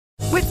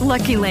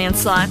Lucky Land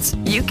Slots,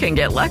 you can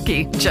get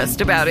lucky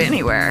just about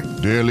anywhere.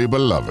 Dearly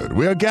beloved,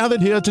 we are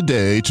gathered here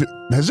today to...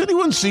 Has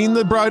anyone seen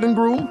the bride and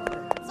groom?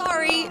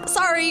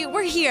 Sorry,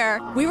 we're here.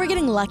 We were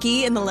getting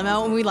lucky in the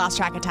limo and we lost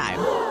track of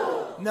time.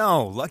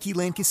 No, Lucky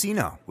Land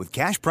Casino, with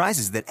cash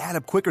prizes that add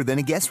up quicker than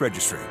a guest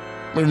registry.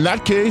 In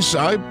that case,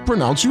 I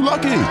pronounce you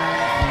lucky.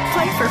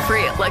 Play for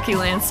free at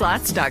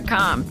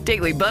LuckyLandSlots.com.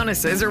 Daily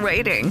bonuses are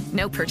waiting.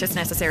 No purchase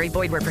necessary.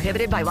 Void where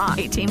prohibited by law.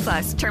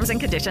 18+. Terms and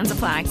conditions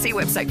apply. See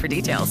website for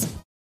details.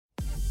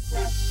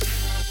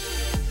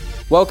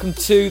 Welcome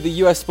to the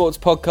US Sports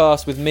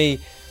Podcast with me,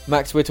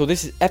 Max Whittle.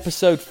 This is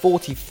episode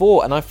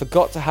 44, and I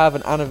forgot to have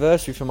an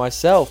anniversary for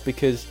myself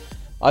because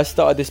I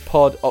started this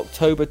pod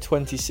October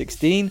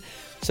 2016.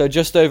 So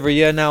just over a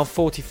year now,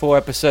 44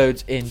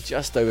 episodes in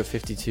just over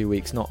 52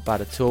 weeks. Not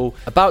bad at all.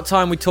 About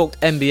time we talked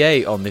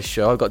NBA on this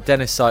show. I've got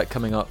Dennis Xhaët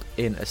coming up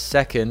in a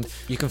second.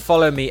 You can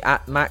follow me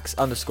at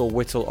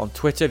Max_Whittle on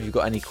Twitter if you've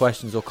got any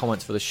questions or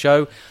comments for the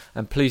show.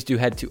 And please do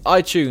head to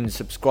iTunes,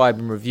 subscribe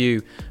and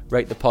review,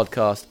 rate the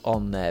podcast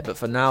on there. But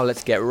for now,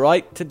 let's get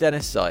right to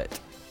Dennis Xhaët.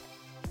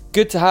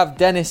 Good to have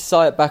Dennis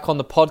Xhaët back on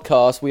the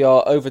podcast. We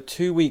are over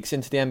 2 weeks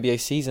into the NBA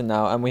season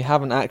now, and we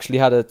haven't actually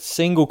had a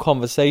single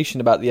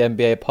conversation about the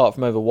NBA apart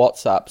from over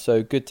WhatsApp.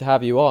 So good to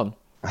have you on.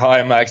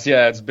 Hi, Max.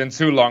 Yeah, it's been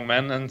too long,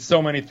 man, and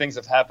so many things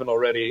have happened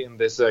already in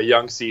this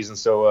young season.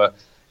 So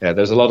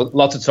there's a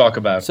lot to talk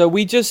about. So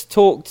we just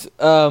talked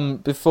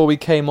before we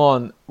came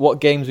on what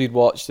games we'd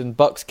watched, and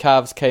Bucks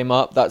Cavs came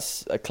up.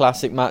 That's a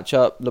classic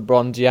matchup,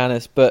 LeBron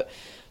Giannis. But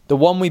the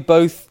one we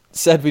both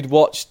said we'd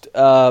watched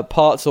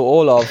parts or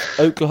all of,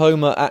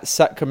 Oklahoma at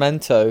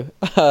Sacramento.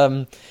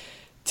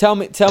 Tell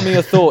me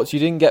your thoughts. You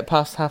didn't get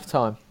past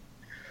halftime.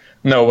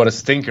 No, what a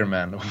stinker,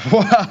 man.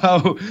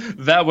 Wow,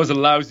 that was a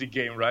lousy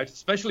game, right?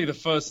 Especially the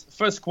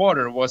first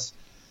quarter was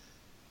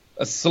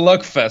a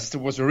slugfest.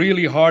 It was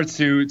really hard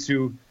to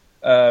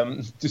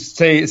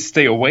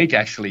stay awake,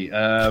 actually.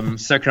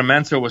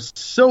 Sacramento was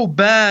so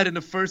bad in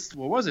the first,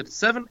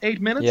 7-8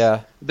 minutes?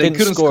 Yeah, they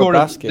couldn't score a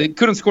basket. They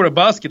couldn't score a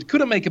basket,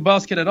 couldn't make a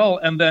basket at all.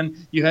 And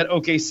then you had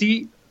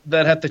OKC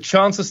that had the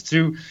chances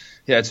to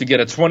get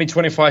a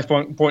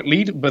 20-25 point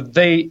lead, but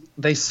they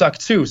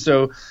sucked too.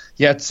 So,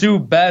 yeah, two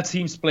bad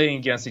teams playing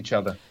against each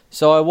other.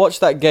 So I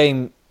watched that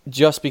game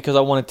just because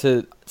I wanted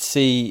to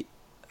see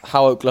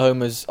how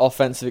Oklahoma's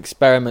offensive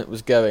experiment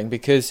was going,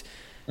 because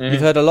you've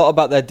heard a lot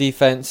about their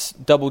defense,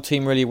 double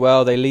team really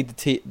well. They lead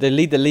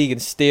the league in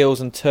steals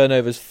and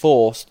turnovers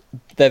forced.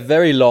 They're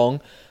very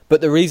long,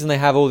 but the reason they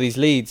have all these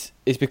leads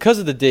is because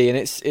of the D, and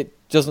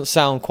it doesn't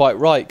sound quite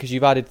right because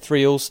you've added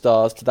 3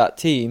 All-Stars to that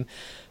team.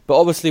 But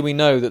obviously we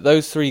know that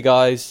those 3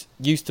 guys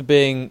used to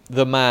being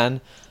the man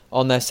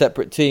on their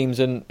separate teams,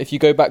 and if you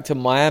go back to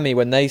Miami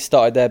when they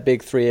started their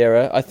Big 3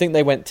 era, I think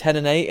they went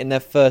 10-8 in their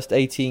first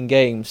 18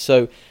 games.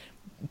 So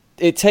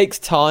it takes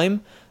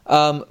time,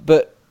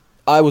 but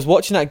I was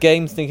watching that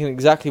game thinking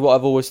exactly what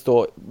I've always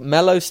thought.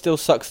 Melo still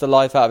sucks the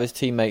life out of his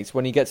teammates.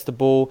 When he gets the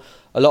ball,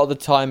 a lot of the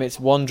time it's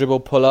one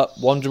dribble pull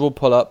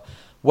up.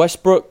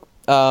 Westbrook,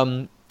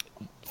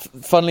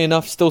 funnily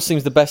enough, still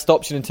seems the best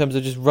option in terms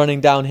of just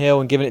running downhill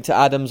and giving it to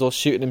Adams or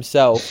shooting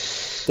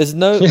himself. There's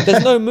no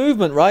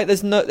movement, right?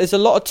 There's a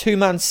lot of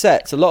 2-man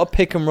sets, a lot of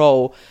pick and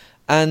roll,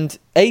 and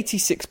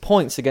 86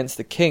 points against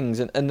the Kings.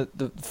 And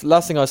the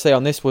last thing I'll say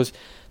on this was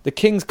the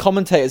Kings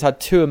commentators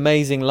had 2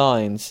 amazing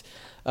lines.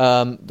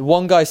 The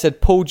one guy said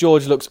Paul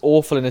George looks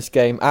awful in this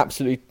game,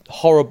 absolutely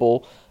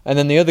horrible, and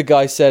then the other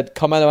guy said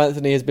Carmelo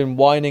Anthony has been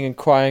whining and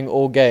crying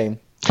all game.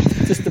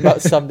 Just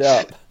about summed it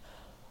up.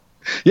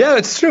 Yeah,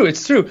 it's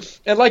true.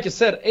 And like you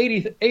said,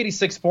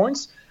 86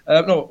 points.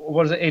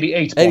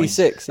 88 points.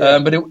 86,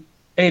 yeah.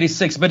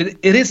 86, but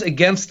it is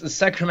against the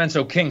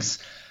Sacramento Kings.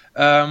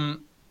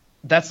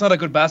 That's not a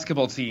good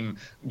basketball team.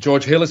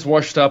 George Hill is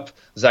washed up.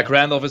 Zach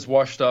Randolph is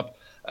washed up.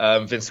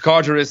 Vince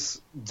Carter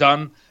is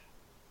done.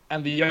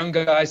 And the young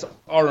guys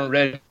aren't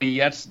ready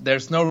yet.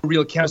 There's no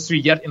real chemistry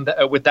yet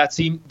with that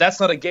team.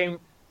 That's not a game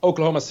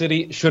Oklahoma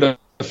City should have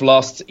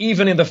lost,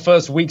 even in the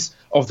first weeks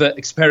of the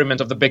experiment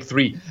of the Big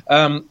 3.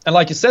 And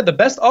like you said, the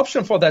best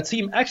option for that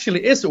team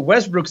actually is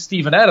Westbrook,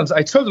 Steven Adams.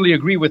 I totally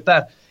agree with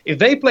that. If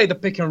they play the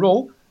pick and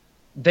roll,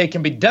 they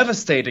can be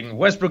devastating.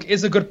 Westbrook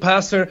is a good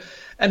passer,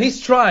 and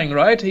he's trying,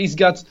 right? He's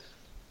got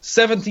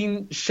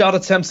 17 shot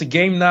attempts a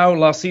game now.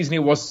 Last season, he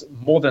was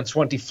more than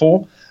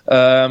 24.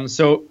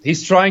 So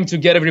he's trying to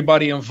get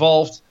everybody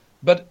involved,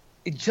 but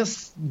it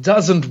just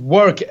doesn't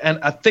work. And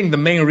I think the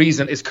main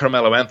reason is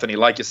Carmelo Anthony.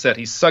 Like you said,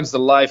 he sucks the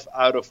life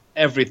out of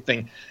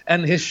everything.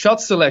 And his shot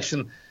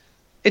selection,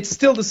 it's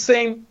still the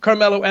same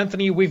Carmelo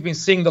Anthony we've been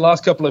seeing the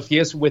last couple of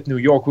years with New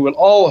York. We were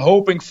all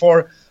hoping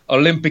for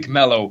Olympic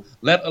Melo.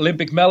 Let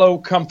Olympic Melo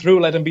come through.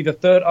 Let him be the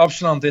third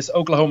option on this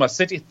Oklahoma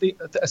City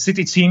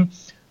team.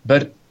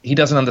 But he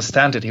doesn't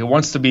understand it. He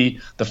wants to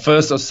be the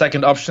first or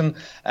second option.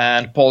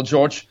 And Paul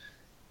George,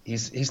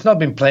 he's not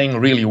been playing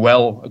really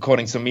well,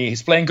 according to me.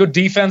 He's playing good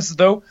defense,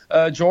 though,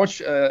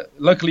 George.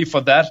 Luckily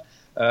for that,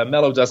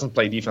 Melo doesn't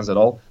play defense at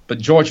all, but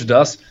George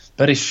does.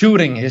 But his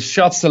shooting, his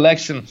shot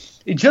selection,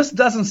 it just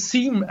doesn't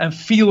seem and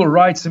feel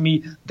right to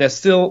me. There's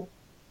still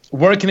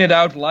working it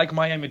out like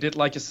Miami did,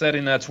 like you said,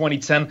 in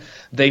 2010.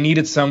 They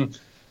needed some,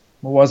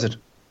 what was it,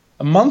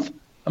 a month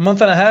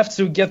and a half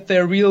to get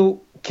their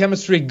real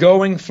chemistry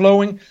going,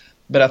 flowing.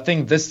 But I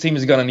think this team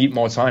is going to need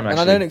more time,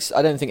 actually. And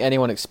I don't think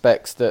anyone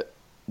expects that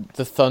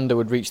the Thunder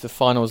would reach the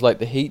finals like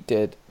the Heat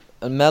did.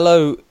 And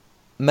Melo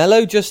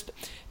just...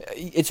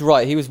 It's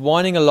right, he was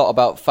whining a lot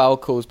about foul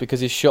calls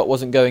because his shot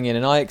wasn't going in.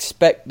 And I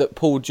expect that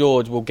Paul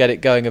George will get it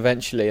going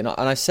eventually. And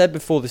I said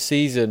before the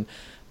season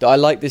that I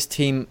like this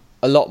team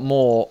a lot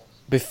more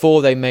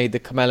before they made the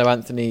Carmelo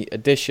Anthony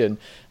addition.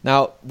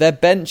 Now, their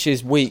bench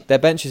is weak. Their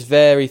bench is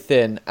very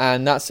thin.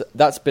 And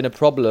that's been a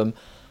problem.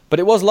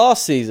 But it was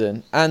last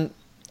season. And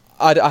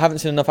I haven't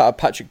seen enough out of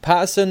Patrick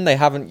Patterson. They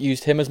haven't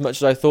used him as much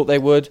as I thought they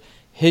would.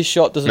 His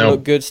shot doesn't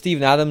look good.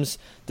 Steven Adams,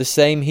 the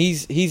same.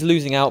 He's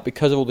losing out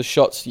because of all the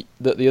shots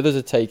that the others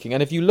are taking.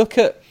 And if you look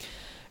at...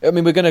 I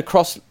mean, we're going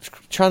to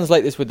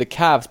translate this with the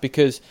Cavs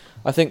because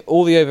I think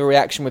all the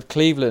overreaction with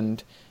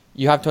Cleveland,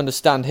 you have to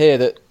understand here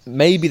that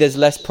maybe there's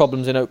less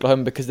problems in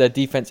Oklahoma because their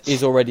defense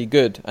is already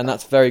good, and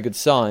that's a very good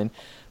sign.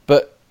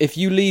 But if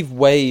you leave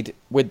Wade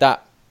with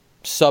that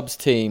subs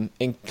team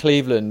in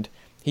Cleveland,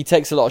 he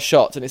takes a lot of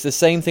shots, and it's the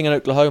same thing in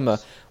Oklahoma.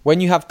 When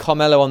you have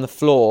Carmelo on the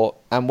floor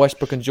and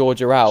Westbrook and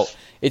George are out,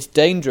 it's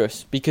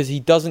dangerous because he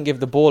doesn't give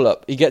the ball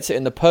up. He gets it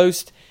in the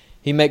post,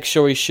 he makes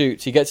sure he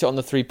shoots. He gets it on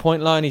the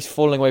three-point line, he's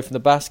falling away from the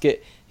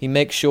basket, he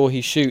makes sure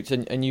he shoots.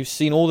 And you've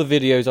seen all the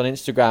videos on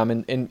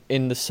Instagram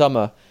in the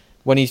summer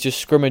when he's just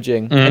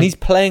scrimmaging. Mm. And he's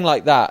playing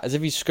like that, as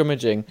if he's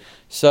scrimmaging.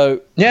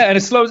 So yeah, and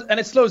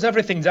it slows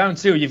everything down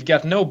too. You've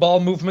got no ball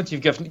movement,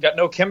 you've got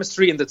no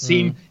chemistry in the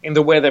team in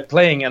the way they're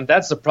playing, and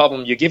that's the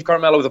problem. You give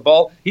Carmelo the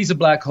ball, he's a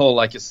black hole,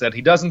 like you said.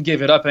 He doesn't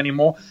give it up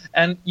anymore,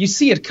 and you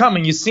see it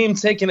coming. You see him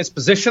taking his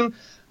position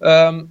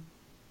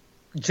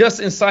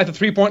just inside the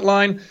three-point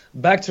line,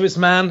 back to his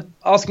man,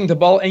 asking the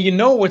ball, and you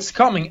know what's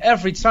coming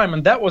every time,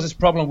 and that was his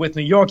problem with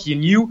New York. You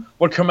knew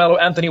what Carmelo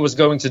Anthony was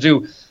going to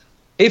do.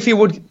 If he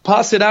would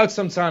pass it out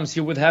sometimes, he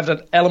would have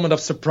that element of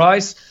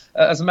surprise,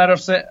 as a matter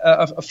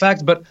of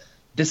fact. But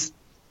this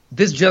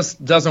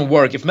just doesn't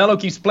work. If Melo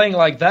keeps playing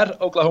like that,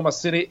 Oklahoma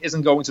City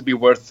isn't going to be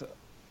worth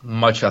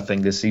much, I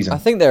think, this season. I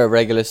think they're a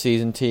regular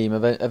season team.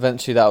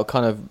 Eventually, that'll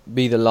kind of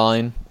be the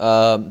line.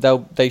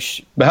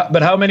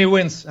 But how many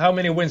wins? How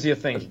many wins do you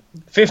think?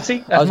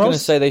 50 I was going to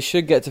say they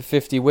should get to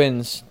 50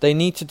 wins. They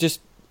need to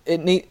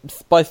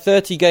by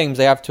 30 games,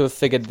 they have to have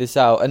figured this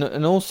out.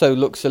 And also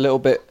looks a little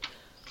bit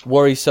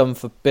worrisome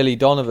for Billy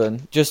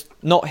Donovan, just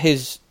not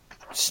his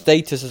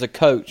status as a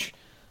coach,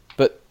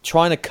 but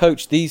trying to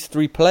coach these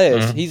three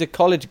players. He's a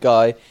college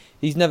guy.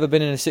 He's never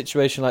been in a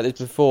situation like this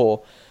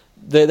before.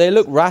 They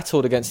look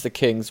rattled against the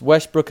Kings.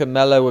 Westbrook and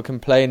Melo were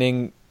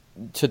complaining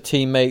to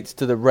teammates,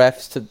 to the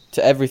refs,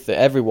 to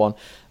everyone.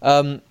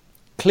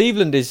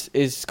 Cleveland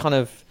is kind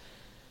of...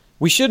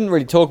 We shouldn't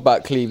really talk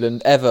about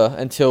Cleveland ever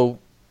until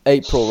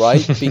April,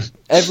 right?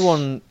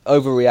 Everyone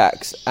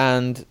overreacts,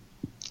 and...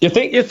 You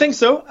think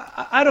so?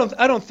 I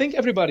don't think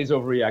everybody's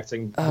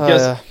overreacting,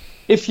 because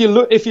if you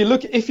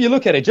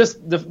look at it,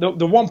 just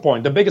the 1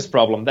 point, the biggest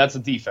problem, that's the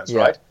defense,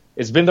 right?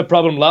 It's been the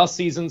problem last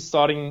season,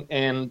 starting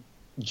in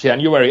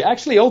January.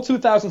 Actually, all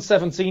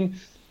 2017,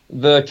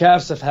 the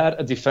Cavs have had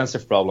a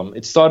defensive problem.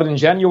 It started in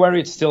January.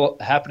 It's still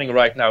happening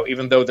right now,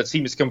 even though the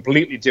team is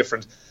completely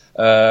different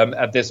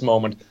at this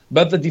moment.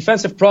 But the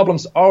defensive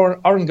problems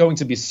aren't going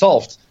to be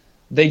solved.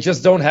 They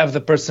just don't have the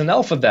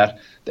personnel for that.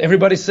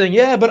 Everybody's saying,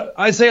 yeah, but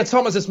Isaiah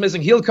Thomas is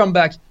missing. He'll come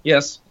back.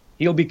 Yes,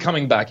 he'll be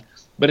coming back.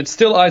 But it's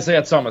still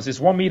Isaiah Thomas. He's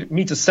 1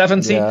 meter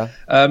 70.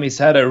 Yeah. He's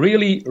had a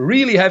really,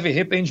 really heavy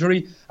hip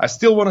injury. I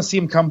still want to see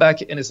him come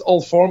back in his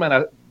old form, and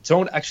I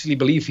don't actually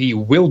believe he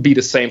will be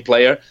the same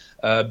player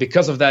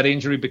because of that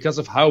injury, because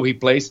of how he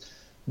plays.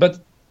 But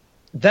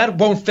that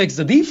won't fix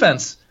the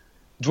defense.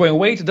 Dwayne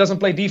Wade doesn't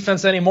play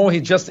defense anymore.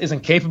 He just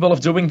isn't capable of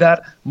doing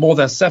that more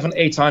than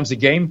 7-8 times a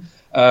game.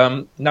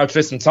 Now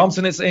Tristan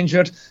Thompson is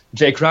injured.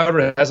 Jay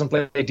Crowder hasn't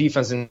played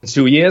defense in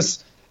 2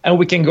 years. And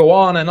we can go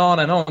on and on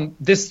and on.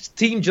 This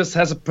team just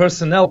has a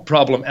personnel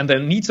problem, and they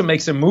need to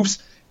make some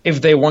moves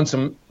if they want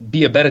to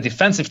be a better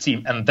defensive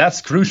team. And that's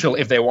crucial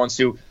if they want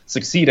to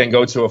succeed and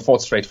go to a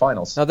fourth straight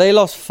finals. Now, they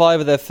lost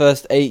 5 of their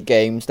first 8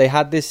 games. They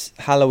had this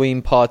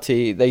Halloween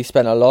party. They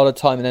spent a lot of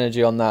time and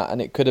energy on that,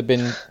 and it could have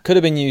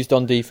been used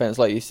on defense,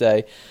 like you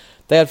say.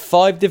 They had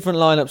 5 different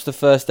lineups the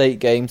first 8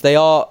 games.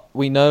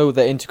 We know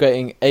they're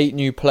integrating 8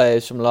 new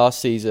players from last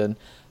season.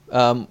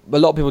 A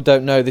lot of people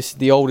don't know this is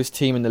the oldest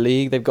team in the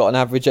league. They've got an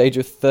average age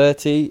of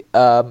 30.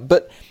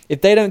 But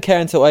if they don't care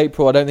until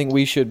April, I don't think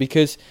we should,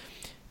 because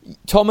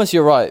Thomas,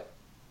 you're right,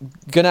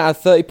 going to add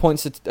 30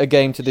 points a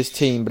game to this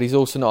team, but he's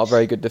also not a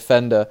very good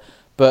defender.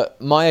 But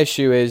my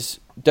issue is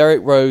Derrick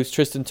Rose,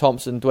 Tristan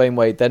Thompson, Dwayne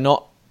Wade, they're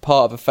not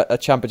part of a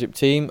championship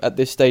team at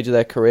this stage of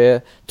their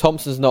career.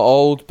 Thompson's not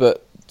old,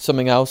 but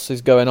something else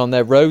is going on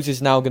there. Rose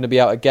is now going to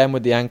be out again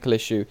with the ankle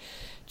issue.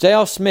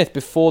 J.R. Smith,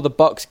 before the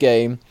Bucks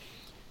game,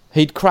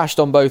 he'd crashed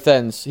on both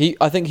ends.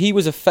 I think he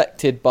was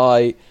affected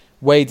by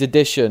Wade's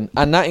addition,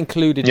 and that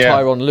included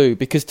Tyronn Lue,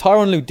 because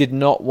Tyronn Lue did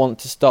not want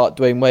to start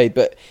Dwayne Wade,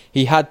 but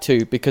he had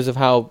to because of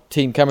how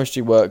team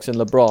chemistry works and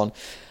LeBron.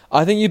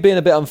 I think you've been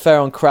a bit unfair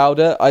on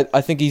Crowder.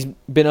 I think he's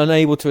been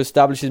unable to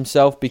establish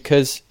himself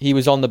because he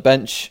was on the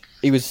bench.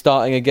 He was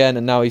starting again,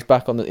 and now he's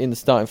back in the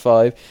starting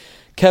five.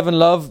 Kevin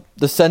Love,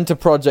 the centre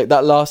project,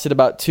 that lasted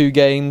about 2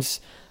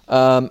 games.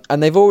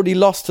 And they've already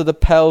lost to the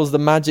Pels, the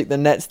Magic, the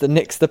Nets, the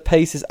Knicks, the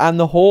Pacers, and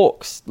the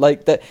Hawks.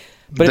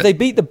 But if they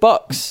beat the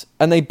Bucks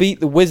and they beat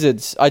the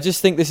Wizards, I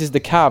just think this is the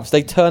Cavs.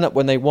 They turn up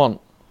when they want.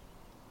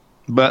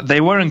 But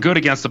they weren't good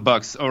against the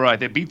Bucks. All right,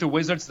 they beat the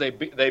Wizards. They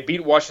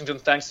beat Washington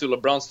thanks to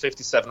LeBron's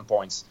 57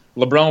 points.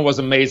 LeBron was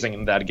amazing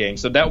in that game.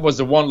 So that was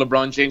the one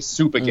LeBron James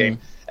super game.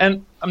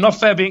 And I'm not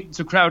fair being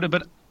too Crowder,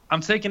 but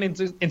I'm taking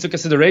into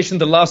consideration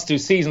the last 2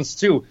 seasons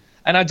too.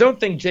 And I don't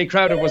think Jay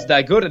Crowder was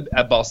that good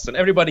at Boston.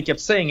 Everybody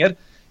kept saying it.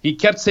 He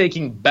kept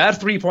taking bad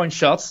 3-point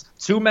shots,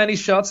 too many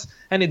shots,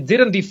 and he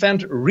didn't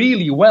defend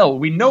really well.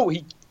 We know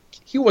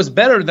he was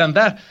better than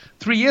that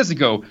 3 years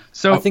ago.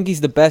 So I think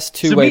he's the best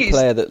two-way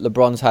player that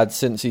LeBron's had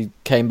since he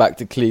came back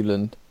to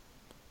Cleveland.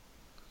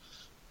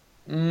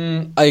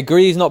 I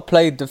agree he's not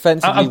played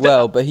defensively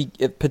well, but he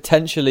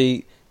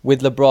potentially,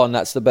 with LeBron,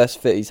 that's the best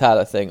fit he's had,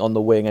 I think, on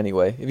the wing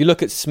anyway. If you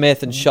look at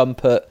Smith and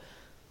Shumpert...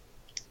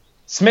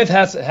 Smith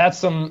has had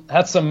some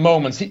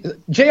moments.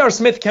 J.R.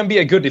 Smith can be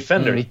a good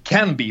defender. He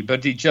can be,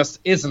 but he just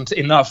isn't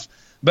enough.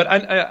 But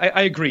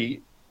I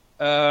agree.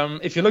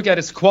 If you look at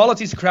his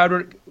qualities,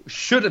 Crowder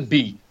shouldn't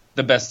be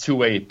the best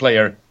two-way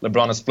player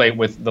LeBron has played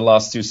with the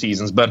last 2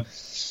 seasons. But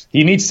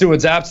he needs to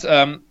adapt.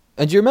 And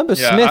do you remember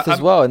Smith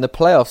as well in the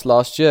playoffs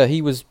last year?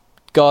 He was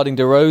guarding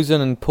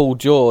DeRozan and Paul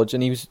George,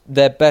 and he was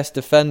their best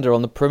defender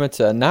on the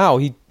perimeter. And now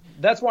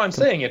That's why I'm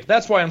saying it.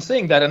 That's why I'm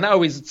saying that. And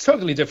now he's a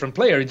totally different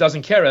player. He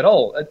doesn't care at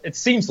all. It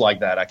seems like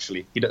that,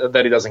 actually,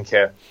 that he doesn't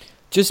care.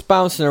 Just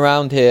bouncing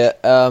around here,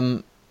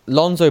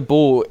 Lonzo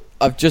Ball,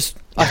 I've just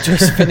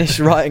finished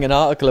writing an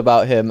article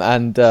about him,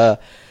 and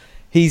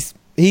he's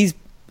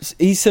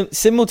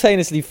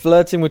simultaneously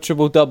flirting with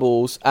triple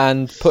doubles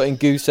and putting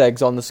goose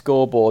eggs on the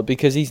scoreboard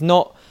because he's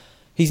not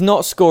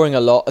scoring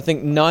a lot. I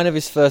think 9 of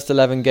his first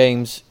 11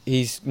 games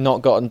he's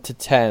not gotten to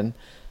 10.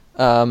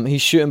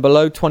 He's shooting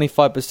below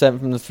 25%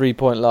 from the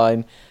 3-point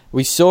line.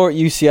 We saw at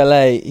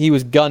UCLA, he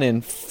was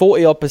gunning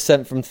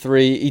 40-odd% from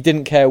 3. He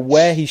didn't care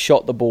where he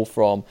shot the ball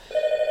from.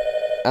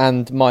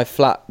 And my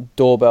flat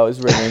doorbell is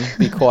ringing.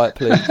 Be quiet,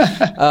 please.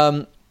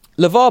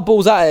 LeVar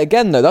Ball's at it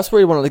again, though. That's where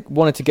he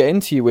wanted to get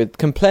into you with,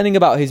 complaining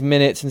about his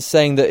minutes and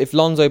saying that if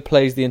Lonzo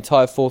plays the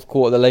entire fourth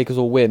quarter, the Lakers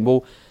will win.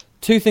 Well,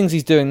 2 things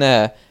he's doing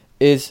there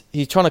is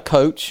he's trying to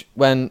coach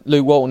when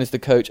Luke Walton is the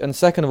coach, and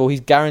second of all,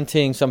 he's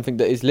guaranteeing something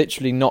that is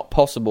literally not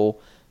possible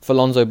for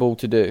Lonzo Ball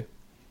to do.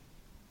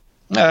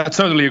 I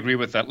totally agree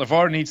with that.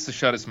 LeVar needs to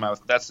shut his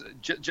mouth. That's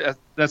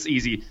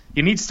easy.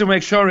 He needs to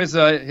make sure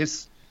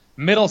his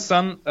middle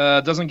son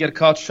doesn't get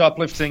caught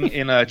shoplifting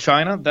in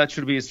China. That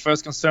should be his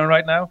first concern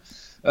right now.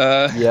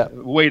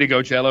 Way to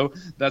go, Jello.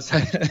 That's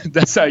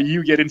how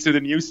you get into the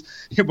news.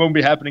 It won't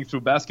be happening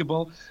through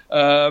basketball.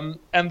 And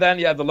then,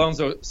 the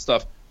Lonzo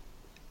stuff.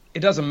 It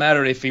doesn't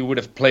matter if he would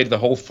have played the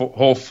whole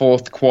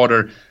fourth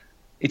quarter.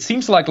 It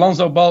seems like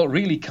Lonzo Ball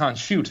really can't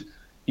shoot.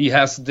 He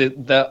has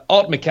the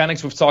odd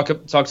mechanics. We've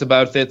talked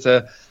about it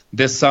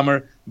this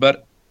summer.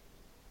 But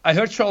I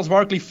heard Charles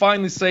Barkley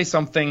finally say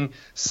something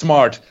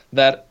smart,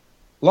 that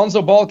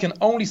Lonzo Ball can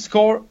only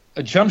score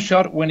a jump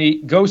shot when he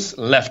goes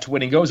left,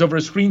 when he goes over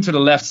a screen to the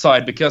left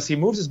side, because he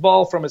moves his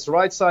ball from his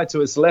right side to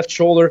his left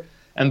shoulder,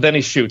 and then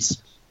he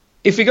shoots.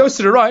 If he goes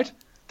to the right,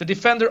 the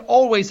defender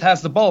always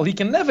has the ball. He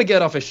can never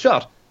get off his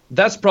shot.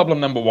 That's problem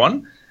number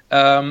 1.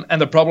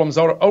 And the problems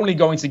are only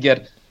going to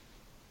get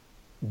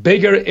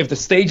bigger if the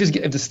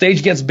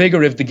stage gets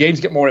bigger, if the games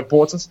get more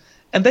important.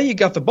 And then you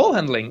got the ball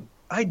handling.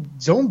 I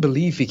don't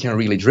believe he can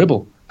really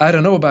dribble. I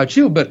don't know about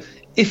you, but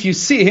if you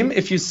see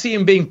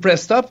him being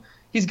pressed up,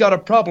 he's got a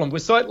problem. We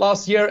saw it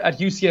last year at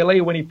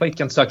UCLA when he played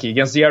Kentucky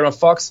against De'Aaron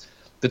Fox.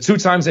 The 2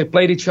 times they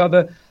played each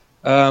other,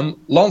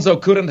 Lonzo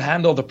couldn't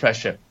handle the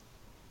pressure.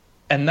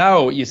 And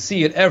now you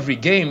see it every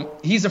game.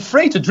 He's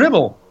afraid to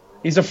dribble.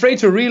 He's afraid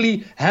to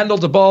really handle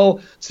the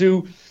ball,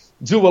 to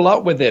do a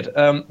lot with it.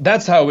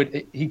 That's how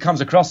he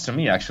comes across to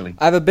me, actually.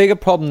 I have a bigger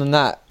problem than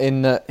that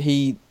in that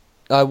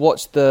I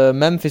watched the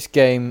Memphis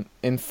game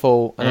in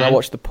full, and I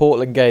watched the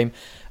Portland game.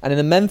 And in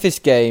the Memphis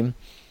game,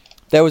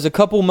 there was a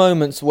couple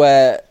moments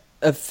where,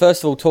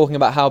 first of all, talking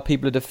about how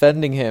people are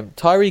defending him,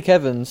 Tyreek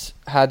Evans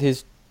had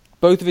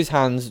both of his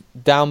hands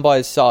down by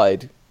his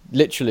side,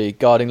 literally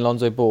guarding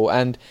Lonzo Ball.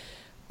 And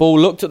Ball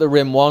looked at the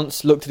rim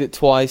once, looked at it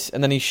twice,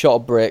 and then he shot a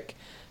brick.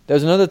 There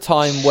was another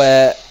time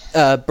where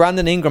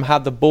Brandon Ingram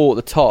had the ball at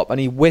the top and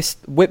he whips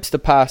the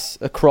pass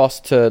across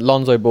to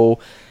Lonzo Ball,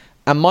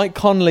 and Mike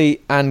Conley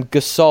and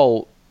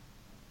Gasol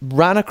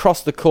ran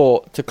across the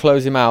court to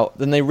close him out.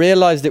 Then they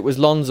realised it was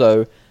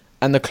Lonzo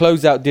and the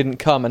closeout didn't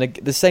come, and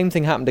the same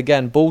thing happened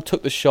again. Ball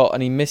took the shot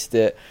and he missed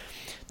it.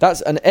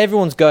 And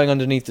everyone's going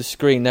underneath the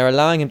screen. They're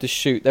allowing him to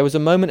shoot. There was a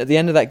moment at the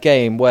end of that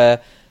game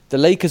where the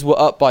Lakers were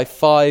up by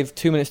 5,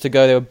 2 minutes to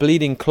go. They were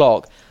bleeding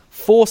clock.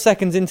 4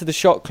 seconds into the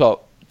shot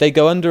clock, they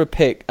go under a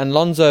pick, and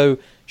Lonzo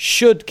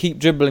should keep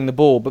dribbling the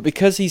ball, but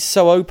because he's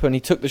so open, he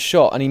took the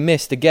shot and he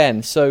missed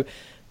again. So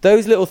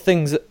those little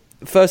things,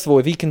 first of all,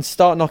 if he can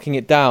start knocking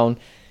it down,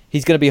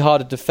 he's going to be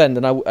hard to defend.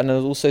 And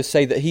I'll also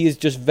say that he is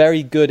just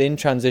very good in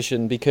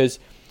transition, because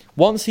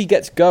once he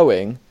gets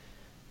going,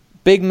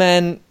 big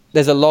men,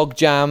 there's a log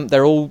jam,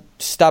 they're all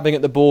stabbing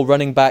at the ball,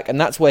 running back, and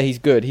that's where he's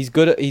good. He's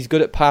good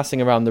at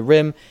passing around the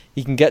rim.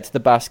 He can get to the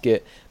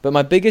basket. But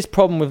my biggest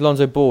problem with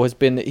Lonzo Ball has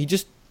been that he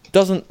just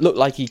doesn't look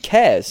like he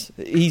cares.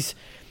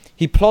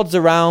 He plods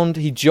around,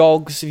 he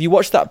jogs. If you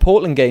watch that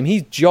Portland game,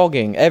 he's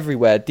jogging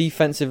everywhere,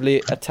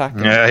 defensively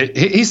attacking. Yeah,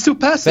 he's too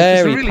passive.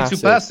 Very he's really passive.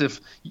 too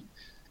passive.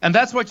 And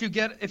that's what you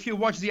get if you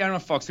watch the Aaron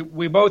Fox.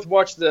 We both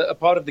watched a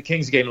part of the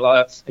Kings game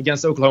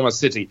against Oklahoma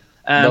City.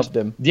 And Loved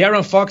him. The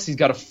Aaron Fox, he's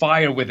got a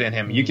fire within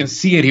him. You can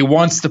see it. He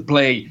wants to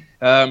play.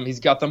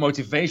 He's got the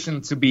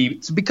motivation to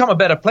become a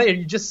better player.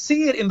 You just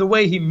see it in the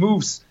way he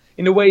moves,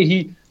 in the way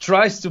he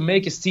tries to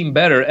make his team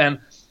better. And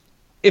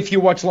if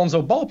you watch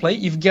Lonzo Ball play,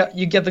 you get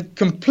the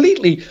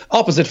completely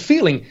opposite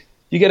feeling.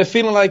 You get a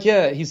feeling like,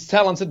 yeah, he's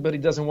talented, but he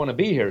doesn't want to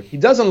be here. He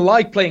doesn't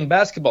like playing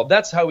basketball.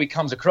 That's how he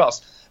comes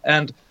across.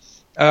 And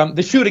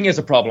the shooting is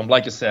a problem,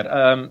 like you said.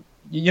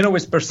 You know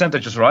his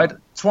percentages, right?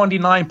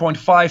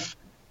 29.5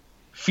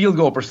 field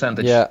goal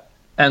percentage. Yeah.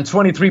 And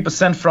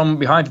 23% from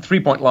behind the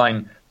three-point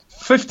line.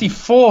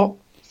 54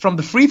 from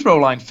the free throw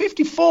line.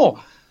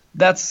 54.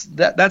 That's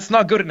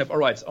not good enough. All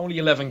right, it's only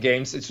 11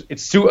 games.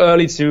 It's too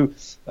early to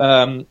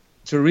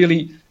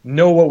really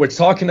know what we're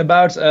talking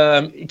about.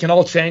 It can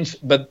all change,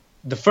 but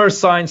the first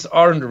signs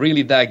aren't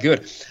really that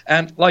good.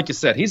 And like you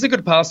said, he's a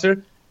good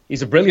passer.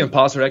 He's a brilliant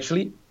passer,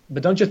 actually.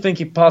 But don't you think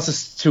he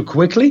passes too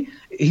quickly?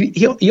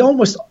 He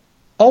almost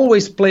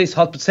always plays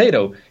hot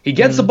potato. He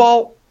gets the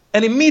ball,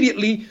 and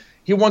immediately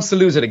he wants to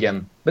lose it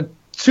again. But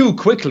too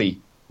quickly.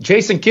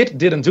 Jason Kidd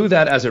didn't do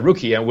that as a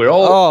rookie, and we were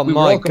all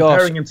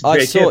comparing him to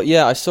Kidd.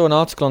 I saw an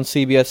article on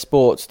CBS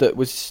Sports that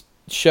was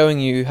showing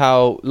you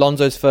how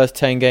Lonzo's first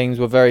 10 games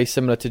were very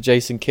similar to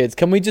Jason Kidd's.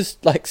 Can we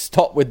just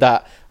stop with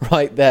that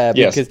right there?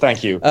 Yes, because,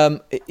 thank you.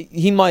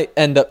 He might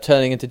end up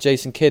turning into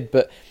Jason Kidd,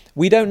 but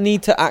we don't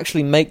need to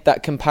actually make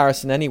that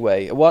comparison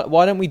anyway.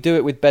 Why don't we do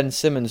it with Ben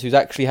Simmons, who's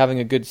actually having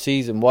a good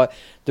season?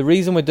 The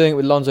reason we're doing it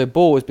with Lonzo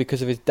Ball is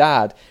because of his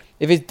dad.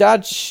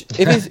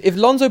 If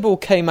Lonzo Ball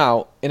came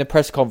out in a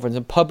press conference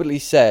and publicly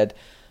said,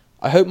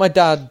 I want my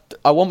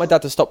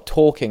dad to stop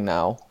talking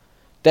now,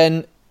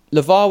 then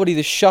LeVar would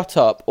either shut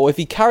up, or if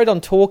he carried on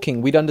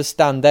talking, we'd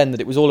understand then that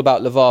it was all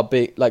about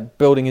LeVar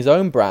building his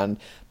own brand.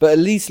 But at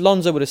least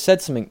Lonzo would have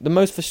said something. The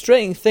most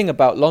frustrating thing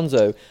about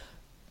Lonzo,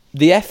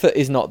 the effort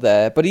is not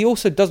there, but he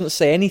also doesn't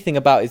say anything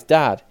about his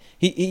dad.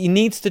 He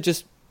needs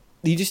to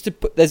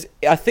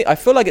I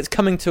feel like it's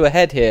coming to a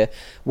head here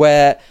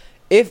where,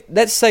 if,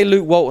 let's say,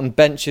 Luke Walton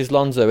benches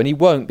Lonzo, and he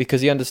won't because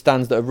he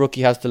understands that a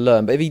rookie has to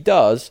learn, but if he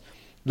does,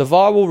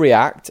 LeVar will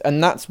react,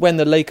 and that's when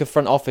the Laker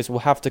front office will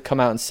have to come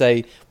out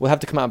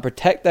and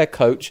protect their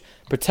coach,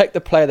 protect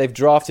the player they've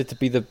drafted to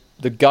be the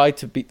guy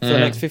to be for the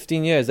next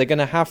 15 years. They're going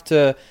to have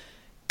to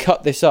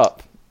cut this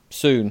up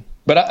soon.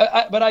 But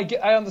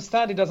I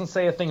understand he doesn't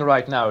say a thing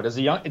right now. It's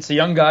a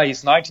young guy.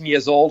 He's 19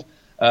 years old.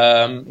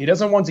 He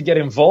doesn't want to get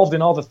involved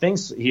in all the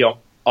things he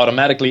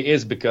automatically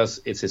is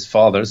because it's his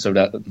father, so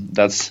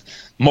that's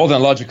more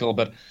than logical.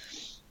 But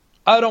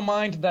I don't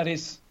mind that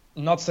he's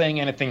not saying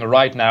anything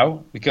right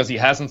now because he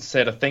hasn't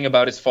said a thing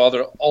about his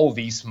father all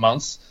these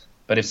months.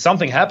 But if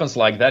something happens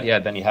like that,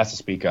 then he has to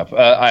speak up.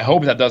 I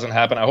hope that doesn't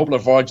happen. I hope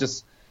LeVar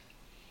just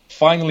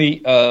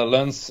finally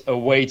learns a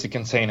way to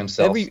contain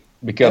himself.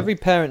 Every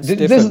parent's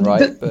different,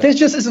 right? This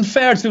just isn't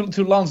fair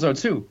to Lonzo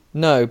too.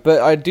 No, but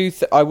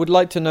I would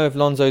like to know if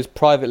Lonzo's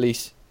privately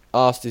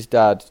asked his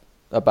dad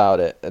about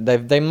it.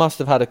 They must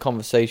have had a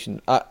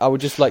conversation. I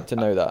would just like to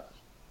know that.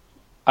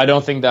 I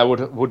don't think that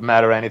would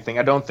matter anything.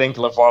 I don't think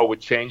LeVar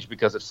would change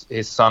because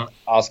his son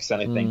asks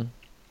anything.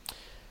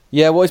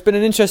 Yeah, well, it's been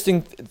an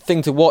interesting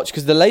thing to watch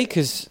because the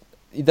Lakers,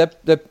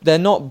 they're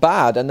not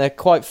bad and they're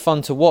quite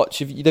fun to watch.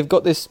 They've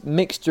got this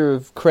mixture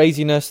of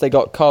craziness. They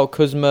got Kyle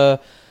Kuzma,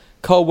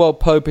 Caldwell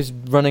Pope is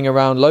running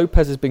around.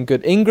 Lopez has been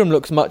good. Ingram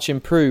looks much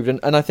improved,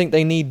 and I think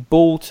they need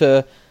Ball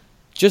to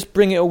just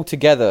bring it all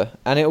together,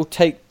 and it'll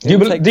take. Do you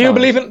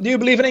believe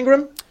in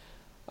Ingram?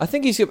 I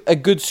think he's a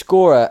good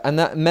scorer, and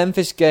that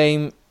Memphis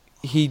game,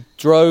 he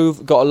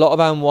drove, got a lot of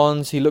and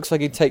ones. He looks like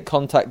he'd take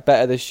contact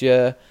better this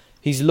year.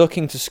 He's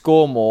looking to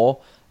score more.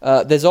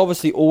 There's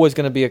obviously always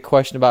going to be a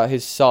question about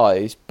his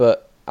size,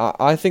 but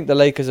I think the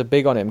Lakers are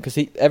big on him because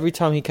every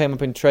time he came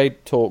up in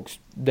trade talks,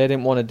 they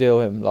didn't want to deal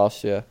him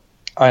last year.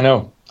 I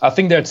know. I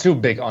think they're too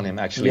big on him,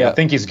 actually. Yeah. I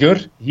think he's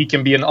good. He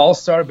can be an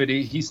all-star, but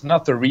he's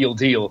not the real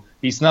deal.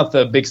 He's not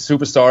the big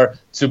superstar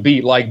to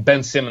be like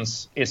Ben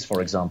Simmons is,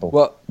 for example.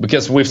 Well,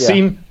 because we've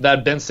seen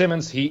that Ben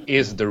Simmons, he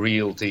is the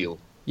real deal.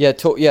 Yeah,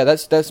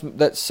 that's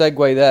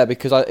segue there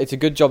because it's a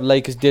good job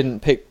Lakers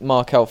didn't pick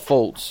Markelle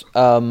Fultz.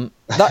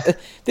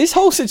 This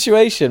whole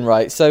situation,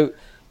 right? So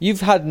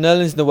you've had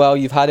Nerlens Noel,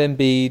 you've had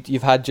Embiid,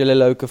 you've had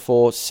Jahlil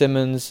Okafor,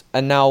 Simmons,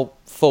 and now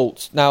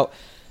Fultz. Now,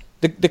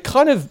 the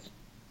kind of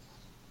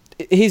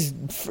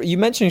you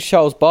mentioned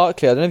Charles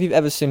Barkley. I don't know if you've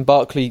ever seen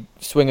Barkley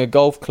swing a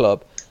golf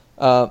club.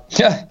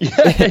 Yeah.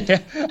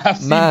 I've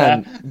seen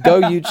Man, that.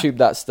 go YouTube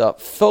that stuff.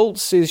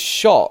 Fultz's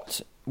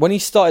shot, when he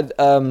started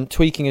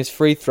tweaking his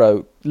free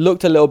throw,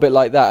 looked a little bit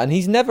like that. And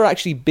he's never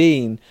actually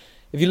been,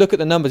 if you look at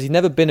the numbers, he's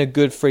never been a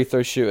good free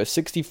throw shooter,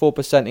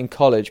 64% in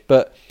college.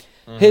 But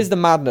here's the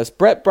madness.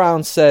 Brett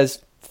Brown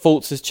says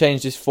Fultz has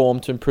changed his form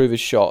to improve his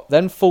shot.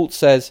 Then Fultz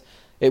says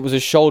it was a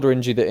shoulder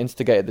injury that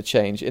instigated the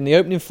change. In the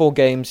opening 4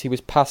 games, he was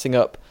passing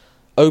up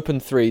open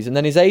threes. And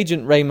then his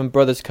agent, Raymond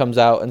Brothers, comes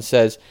out and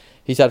says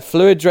he's had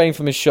fluid drain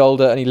from his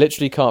shoulder and he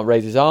literally can't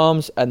raise his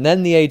arms. And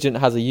then the agent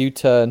has a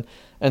U-turn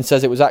and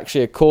says it was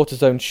actually a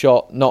cortisone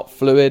shot, not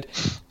fluid.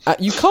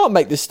 You can't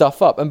make this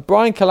stuff up. And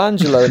Brian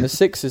Colangelo and the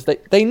Sixers,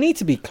 they need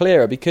to be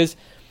clearer because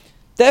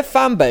their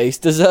fan base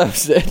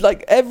deserves it.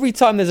 Like, every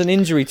time there's an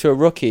injury to a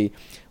rookie,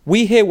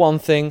 we hear one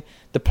thing,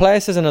 the player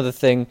says another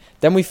thing,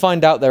 then we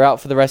find out they're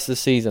out for the rest of the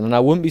season. And I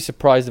wouldn't be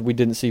surprised if we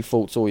didn't see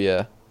Fultz all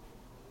year.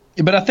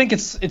 But I think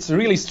it's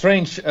really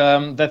strange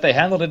that they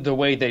handled it the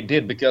way they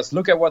did, because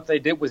look at what they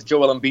did with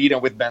Joel Embiid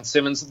and with Ben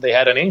Simmons. They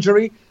had an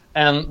injury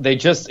and they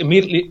just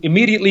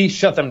immediately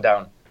shut them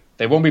down.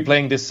 They won't be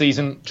playing this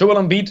season. Joel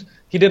Embiid,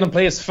 he didn't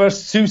play his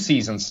first 2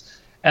 seasons.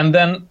 And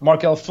then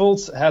Markelle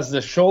Fultz has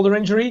the shoulder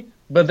injury,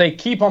 but they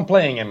keep on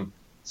playing him.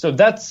 So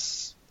that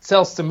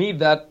tells to me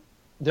that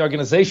the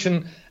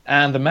organization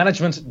and the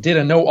management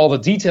didn't know all the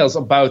details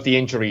about the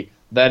injury,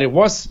 that it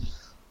was...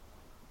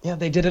 Yeah,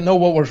 they didn't know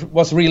what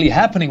was really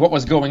happening, what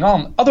was going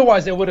on.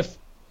 Otherwise, they would have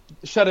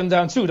shut him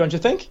down too, don't you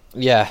think?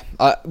 Yeah.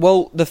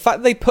 Well, the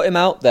fact they put him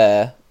out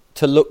there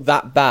to look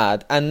that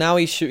bad, and now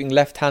he's shooting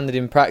left-handed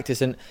in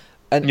practice, and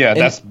yeah,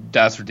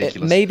 that's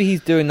ridiculous. Maybe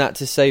he's doing that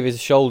to save his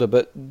shoulder,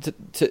 but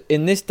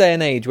in this day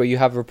and age where you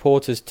have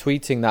reporters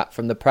tweeting that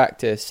from the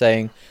practice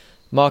saying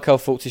Markelle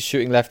Fultz is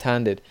shooting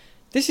left-handed,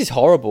 this is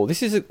horrible.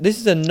 This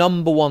is a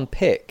number 1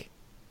 pick.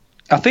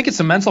 I think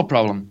it's a mental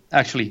problem,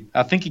 actually.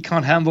 I think he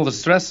can't handle the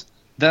stress.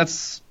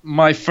 That's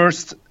my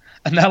first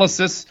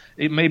analysis.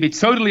 It may be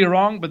totally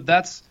wrong, but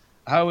that's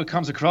how it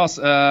comes across.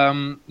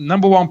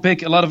 Number 1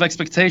 pick, a lot of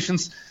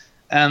expectations,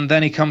 and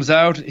then he comes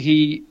out.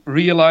 He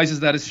realizes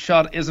that his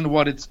shot isn't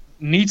what it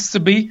needs to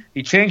be.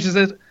 He changes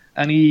it,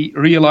 and he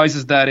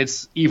realizes that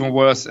it's even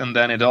worse, and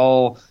then it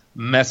all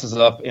messes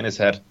up in his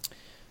head.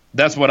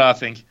 That's what I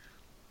think.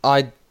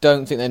 I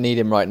don't think they need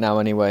him right now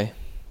anyway.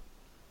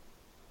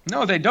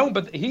 No, they don't,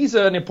 but he's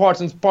an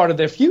important part of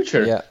their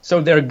future. Yeah.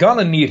 So they're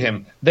gonna need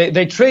him.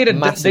 They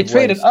traded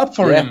up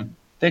for him.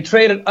 They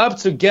traded up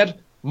to get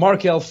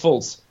Markelle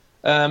Fultz.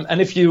 And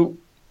if you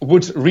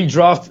would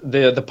redraft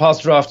the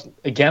past draft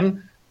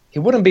again, he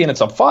wouldn't be in the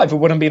top 5. He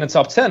wouldn't be in the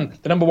top 10.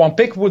 The number 1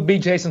 pick would be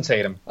Jason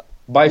Tatum.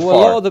 By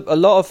far. A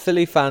lot of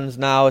Philly fans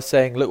now are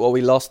saying, look what we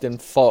lost in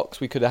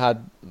Fox. We could have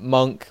had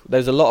Monk.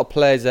 There's a lot of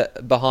players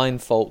behind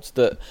Fultz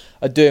that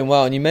are doing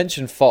well. And you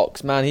mentioned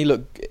Fox, man.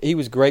 He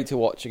was great to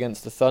watch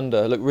against the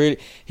Thunder.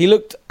 He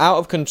looked out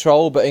of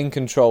control, but in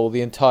control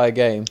the entire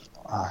game.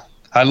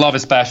 I love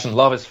his passion,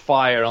 love his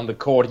fire on the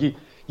court.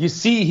 You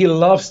see he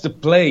loves to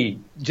play.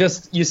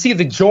 You see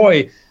the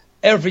joy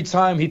every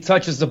time he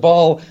touches the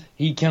ball.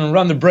 He can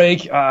run the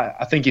break.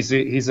 I think he's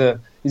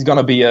going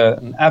to be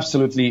an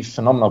absolutely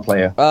phenomenal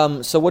player.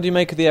 So what do you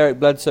make of the Eric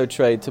Bledsoe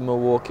trade to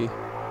Milwaukee?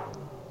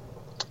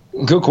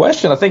 Good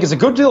question. I think it's a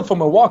good deal for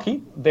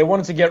Milwaukee. They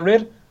wanted to get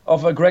rid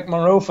of Greg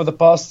Monroe for the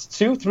past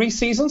 2-3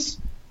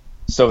 seasons.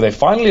 So they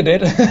finally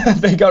did.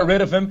 They got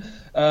rid of him.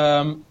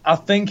 I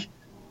think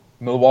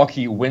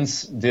Milwaukee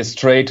wins this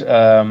trade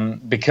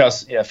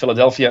because Phoenix,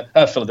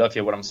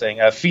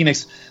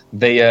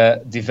 they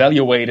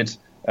devaluated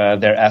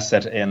their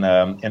asset in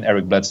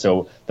Eric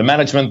Bledsoe. The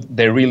management,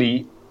 they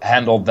really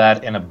handled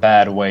that in a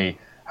bad way.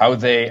 How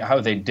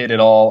they did it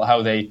all,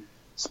 how they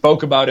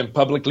spoke about him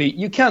publicly.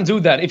 You can't do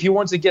that. If you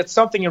want to get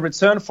something in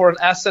return for an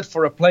asset,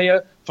 for a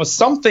player, for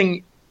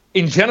something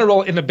in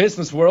general in the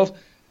business world,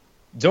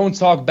 don't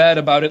talk bad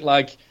about it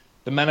like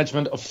the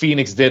management of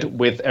Phoenix did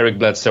with Eric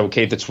Bledsoe.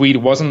 Okay, the tweet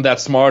wasn't that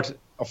smart.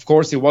 Of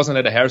course, he wasn't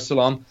at a hair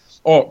salon.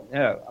 Oh,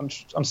 yeah,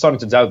 I'm starting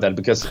to doubt that,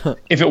 because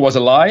if it was a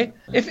lie,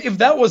 if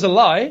that was a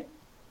lie,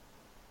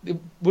 it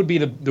would be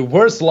the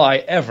worst lie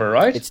ever,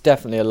 right? It's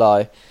definitely a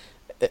lie.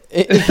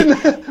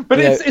 But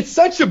it's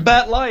such a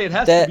bad lie, it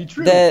has to be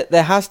true.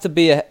 There has to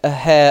be a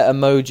hair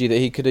emoji that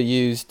he could have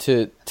used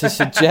to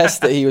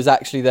suggest that he was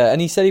actually there.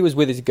 And he said he was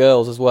with his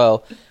girls as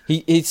well.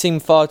 He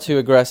seemed far too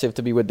aggressive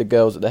to be with the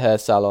girls at the hair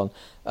salon.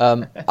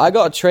 I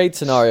got a trade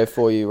scenario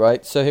for you,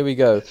 right? So here we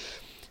go.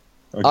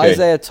 Okay.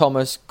 Isaiah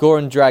Thomas,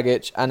 Goran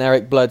Dragic, and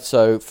Eric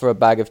Bledsoe for a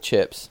bag of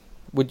chips.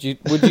 Would you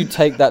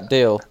take that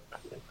deal?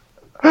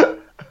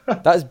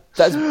 That's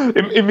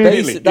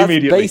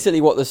immediately.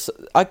 Basically what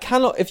I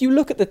cannot. If you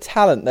look at the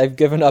talent they've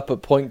given up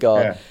at point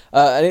guard,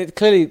 and it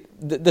clearly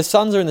the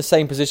Suns are in the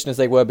same position as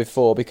they were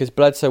before because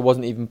Bledsoe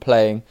wasn't even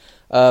playing.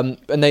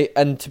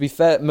 And to be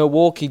fair,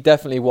 Milwaukee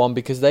definitely won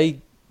because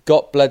they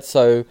got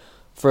Bledsoe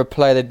for a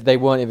player that they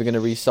weren't even going to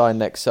re-sign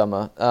next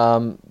summer.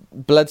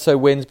 Bledsoe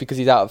wins because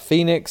he's out of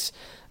Phoenix,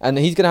 and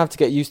he's going to have to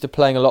get used to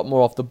playing a lot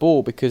more off the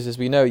ball because, as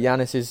we know,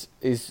 Giannis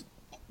is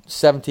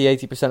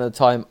 70-80% of the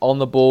time on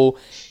the ball.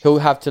 He'll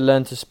have to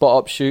learn to spot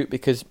up shoot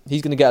because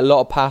he's going to get a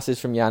lot of passes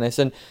from Giannis.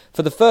 And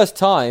for the first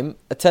time,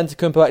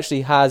 Antetokounmpo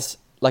actually has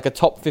like a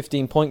top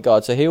 15 point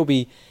guard, so he'll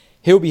be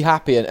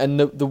happy. And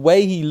the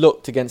way he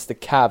looked against the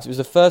Cavs, it was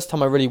the first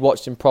time I really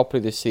watched him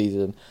properly this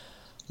season.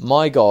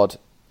 My God,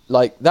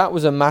 like that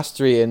was a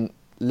mastery in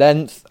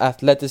length,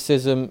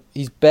 athleticism.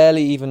 He's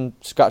barely even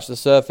scratched the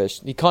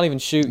surface. He can't even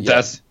shoot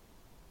yet.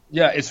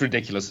 It's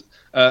ridiculous.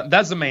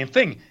 That's the main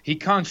thing. He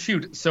can't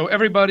shoot, so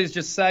everybody's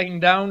just sagging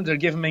down. They're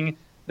giving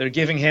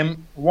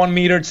him 1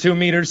 meter, 2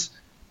 meters.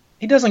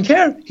 He doesn't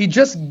care. He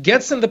just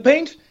gets in the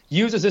paint,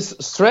 uses his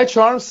stretch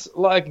arms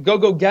like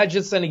go-go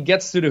gadgets, and he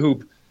gets to the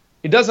hoop.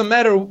 It doesn't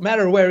matter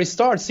where he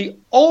starts. He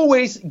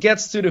always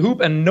gets to the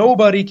hoop, and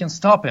nobody can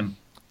stop him.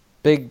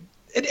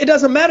 It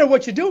doesn't matter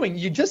what you're doing.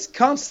 You just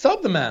can't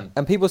stop the man.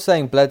 And people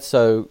saying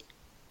Bledsoe,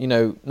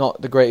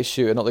 not the greatest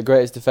shooter, not the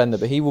greatest defender,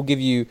 but he will give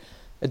you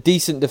a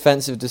decent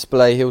defensive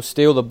display. He'll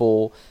steal the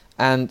ball,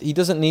 and he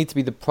doesn't need to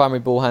be the primary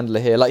ball handler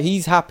here. Like,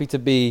 he's happy to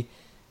be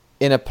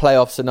in a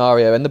playoff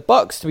scenario. And the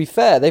Bucks, to be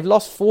fair, they've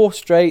lost 4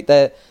 straight.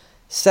 They're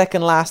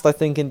second last, I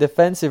think, in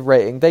defensive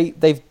rating.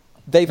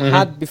 They've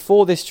had,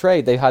 before this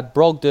trade, they had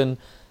Brogdon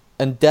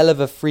and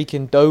Deliver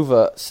freaking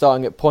Dover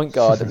starting at point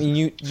guard. I mean,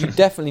 you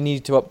definitely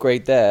need to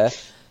upgrade there.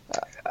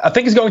 I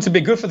think it's going to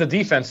be good for the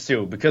defense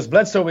too, because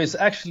Bledsoe is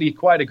actually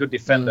quite a good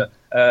defender,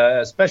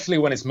 especially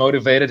when he's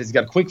motivated. He's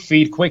got quick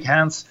feet, quick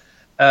hands.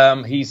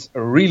 He's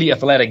a really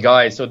athletic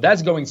guy, so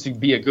that's going to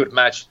be a good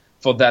match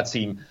for that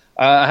team.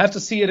 I have to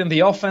see it in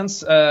the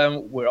offense.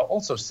 We're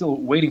also still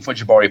waiting for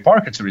Jabari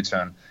Parker to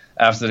return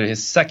after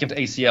his second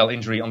ACL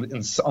injury on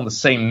the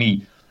same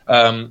knee.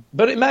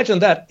 But imagine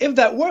that. If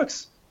that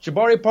works,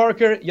 Jabari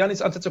Parker,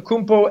 Giannis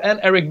Antetokounmpo, and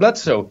Eric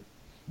Bledsoe,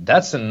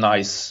 that's a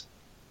nice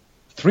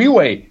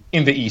 3-way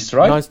in the East,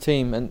 right? Nice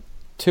team. And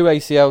 2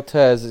 ACL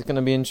tears. It's going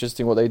to be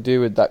interesting what they do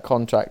with that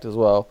contract as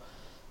well.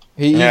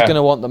 He's going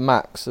to want the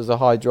max as a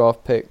high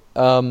draft pick.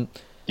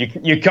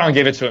 You can't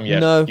give it to him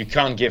yet. No. You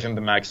can't give him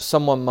the max.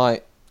 Someone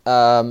might.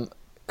 Kristaps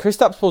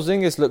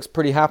Porzingis looks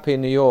pretty happy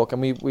in New York,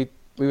 and we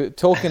were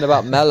talking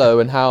about Melo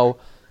and how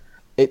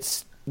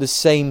it's the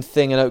same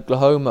thing in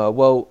Oklahoma.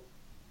 Well,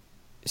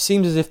 it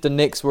seems as if the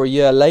Knicks were a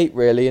year late,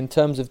 really, in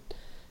terms of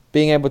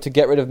being able to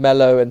get rid of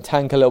Melo and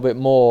tank a little bit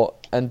more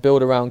and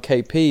build around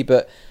KP.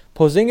 But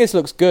Porzingis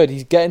looks good.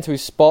 He's getting to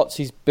his spots.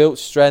 He's built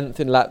strength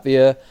in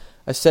Latvia.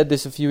 I said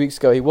this a few weeks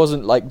ago. He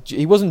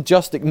wasn't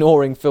just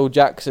ignoring Phil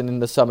Jackson in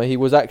the summer. He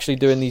was actually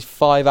doing these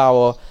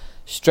 5-hour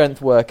strength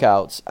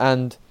workouts,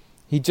 and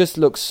he just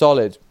looks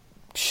solid.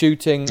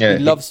 Shooting. Yeah,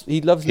 he loves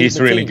he's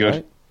the really team, good.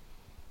 Right?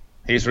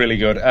 He's really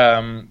good.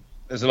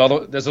 There's a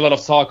lot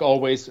of talk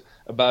always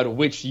about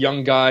which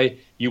young guy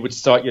you would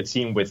start your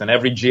team with, and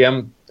every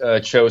GM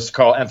chose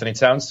Karl Anthony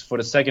Towns for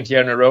the second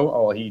year in a row.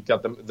 Oh, he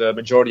got the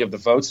majority of the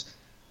votes.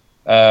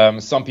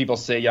 Some people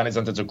say Giannis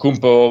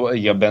Antetokounmpo,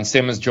 you have Ben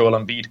Simmons, Joel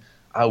Embiid.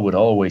 I would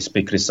always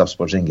pick Kristaps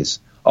Porzingis.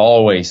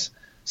 Always.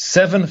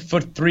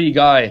 7'3"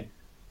 guy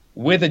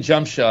with a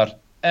jump shot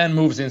and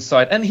moves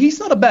inside. And he's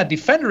not a bad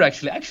defender,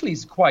 actually. Actually,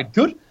 he's quite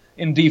good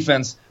in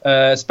defense,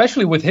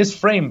 especially with his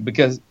frame,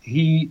 because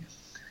he's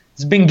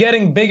been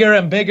getting bigger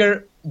and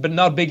bigger, but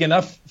not big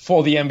enough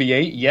for the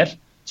NBA yet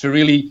to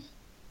really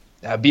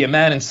be a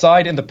man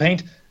inside in the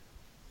paint.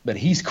 But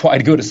he's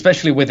quite good,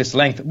 especially with his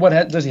length.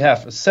 What does he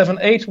have? A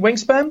 7'8"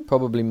 wingspan?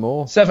 Probably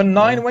more.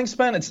 7'9"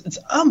 wingspan? It's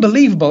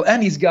unbelievable.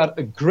 And he's got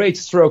a great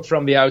stroke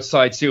from the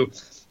outside, too.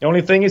 The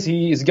only thing is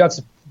he's got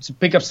to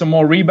pick up some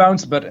more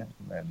rebounds, but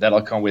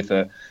that'll come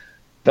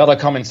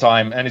in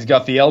time. And he's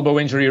got the elbow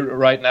injury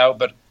right now,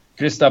 but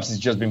Kristaps has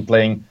just been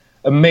playing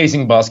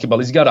amazing basketball.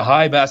 He's got a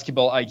high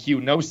basketball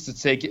IQ, knows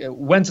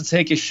when to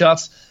take his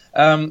shots.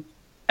 And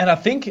I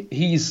think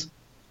he's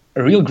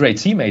a real great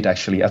teammate,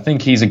 actually. I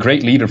think he's a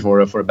great leader for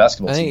a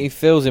basketball team. I think he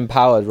feels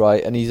empowered,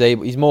 right? And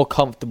he's more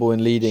comfortable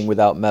in leading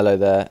without Melo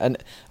there.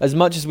 And as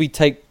much as we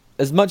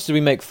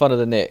make fun of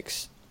the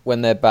Knicks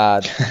when they're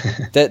bad,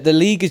 the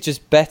league is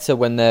just better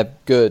when they're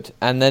good.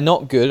 And they're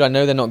not good. I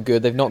know they're not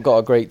good. They've not got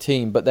a great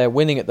team, but they're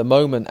winning at the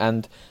moment.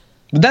 And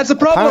that's a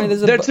problem.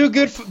 They're too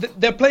good.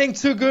 They're playing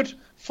too good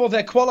for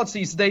their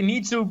qualities. They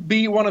need to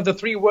be one of the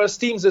 3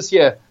 worst teams this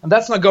year, and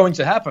that's not going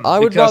to happen. I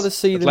would rather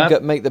see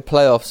them make the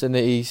playoffs in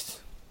the East.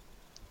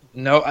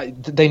 No,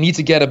 they need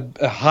to get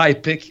a high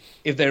pick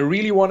if they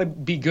really want to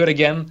be good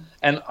again.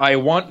 And I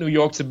want New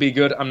York to be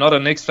good. I'm not a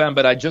Knicks fan,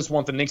 but I just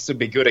want the Knicks to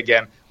be good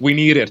again. We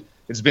need it.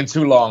 It's been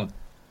too long.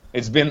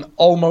 It's been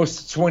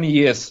almost 20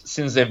 years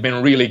since they've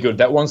been really good.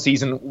 That one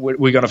season,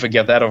 we're going to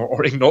forget that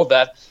or ignore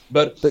that.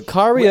 But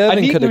Kyrie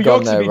Irving could have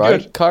gone there,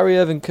 right? Good. Kyrie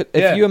Irving could.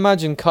 If you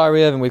imagine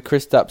Kyrie Irving with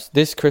Kristaps,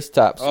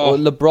 or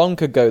LeBron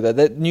could go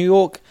there. New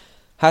York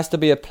has to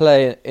be a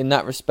player in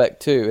that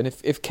respect too. And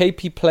if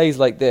KP plays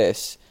like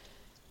this,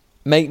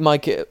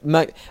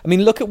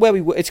 look at where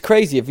we were. It's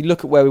crazy. If you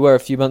look at where we were a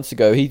few months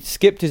ago, he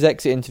skipped his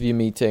exit interview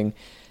meeting.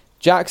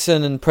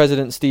 Jackson and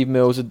President Steve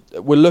Mills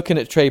were looking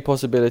at trade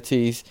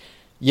possibilities.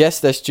 Yes,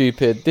 they're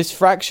stupid. This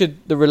fractured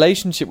the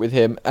relationship with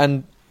him,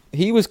 and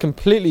he was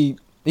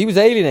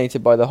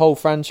alienated by the whole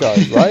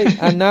franchise, right?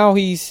 And now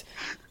he's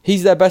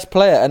their best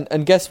player.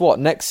 And guess what?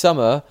 Next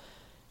summer,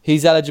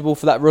 he's eligible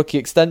for that rookie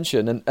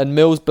extension, and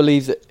Mills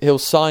believes that he'll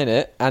sign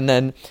it. And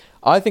then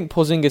I think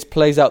Porzingis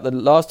plays out the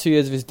last 2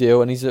 years of his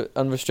deal, and he's an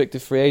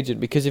unrestricted free agent.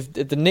 Because if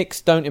the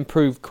Knicks don't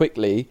improve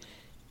quickly,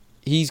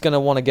 he's going to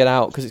want to get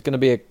out because it's going to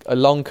be a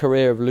long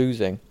career of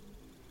losing.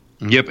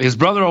 Yep, his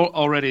brother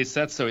already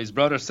said so. His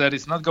brother said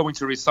he's not going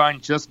to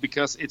resign just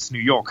because it's New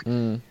York.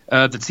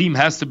 The team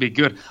has to be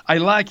good. I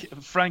like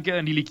Frank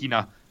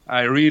Ntilikina.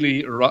 I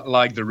really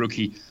like the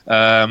rookie.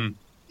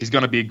 He's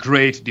going to be a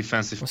great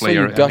defensive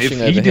player. And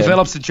if he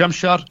develops a jump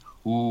shot,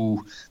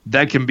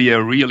 that can be a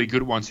really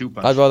good 1-2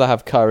 punch. I'd rather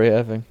have Kyrie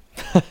Irving.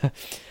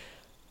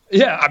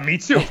 Yeah, me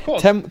too, of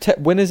course.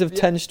 Winners of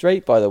 10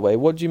 straight, by the way.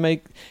 What do you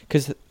make?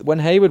 Because when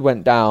Hayward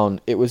went down,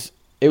 it was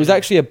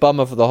actually a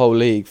bummer for the whole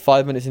league.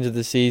 5 minutes into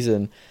the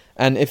season,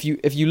 and if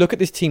you look at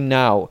this team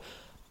now,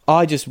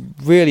 I just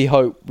really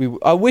hope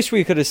I wish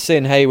we could have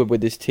seen Hayward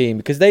with this team,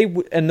 because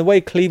and the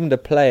way Cleveland are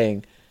playing,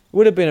 it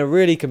would have been a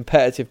really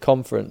competitive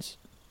conference.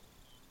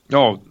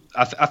 Oh,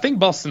 I think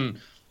Boston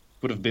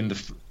would have been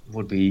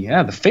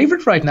the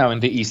favorite right now in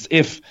the East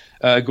if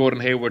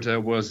Gordon Hayward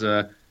was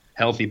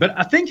healthy. But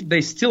I think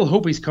they still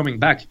hope he's coming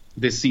back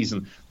this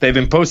season. They've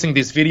been posting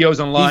these videos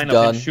online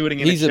of him shooting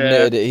in a chair. He's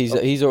admitted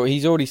it.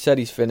 He's already said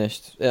he's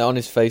finished on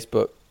his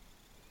Facebook.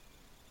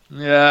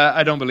 Yeah,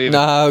 I don't believe it.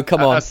 No,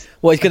 come on. He's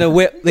going to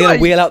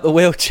wheel out the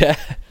wheelchair?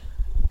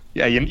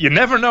 Yeah, you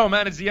never know,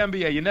 man. It's the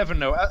NBA. You never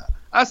know.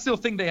 I still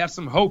think they have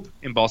some hope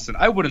in Boston.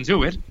 I wouldn't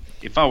do it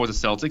if I was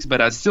the Celtics,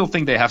 but I still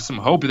think they have some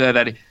hope there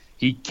that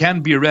he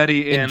can be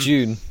ready in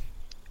June,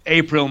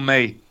 April,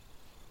 May.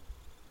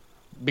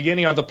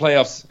 Beginning of the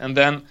playoffs, and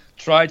then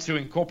try to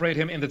incorporate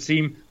him in the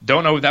team.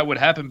 Don't know if that would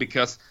happen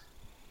because,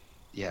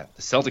 the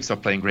Celtics are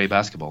playing great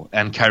basketball,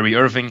 and Kyrie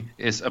Irving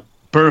is a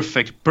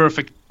perfect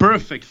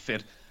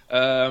fit.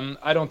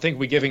 I don't think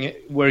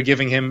we're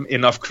giving him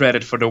enough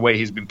credit for the way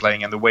he's been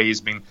playing and the way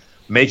he's been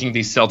making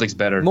these Celtics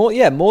better.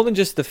 More than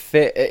just the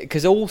fit,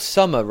 because all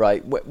summer,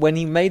 right, when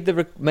he made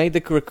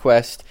the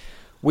request,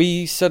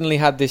 we suddenly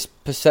had this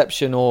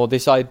perception or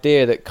this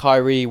idea that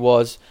Kyrie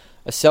was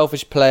a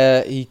selfish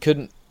player. He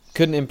couldn't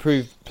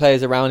improve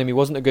players around him. He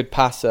wasn't a good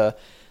passer.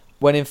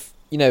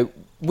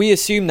 We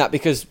assumed that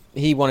because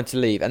he wanted to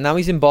leave, and now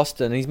he's in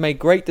Boston and he's made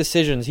great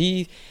decisions.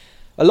 A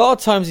lot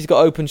of times he's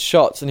got open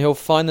shots and he'll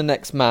find the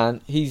next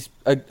man. He's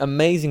an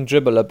amazing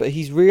dribbler, but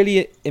he's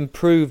really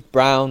improved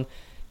Brown,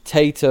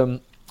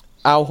 Tatum,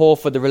 Al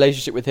Horford, the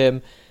relationship with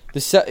him.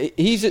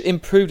 He's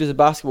improved as a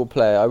basketball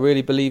player. I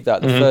really believe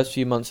that the first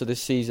few months of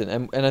this season,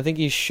 and I think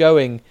he's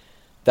showing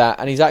that,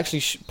 and he's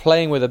actually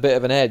playing with a bit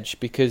of an edge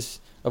because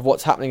of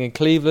what's happening in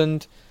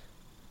Cleveland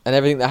and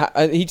everything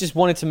he just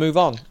wanted to move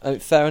on.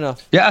 Fair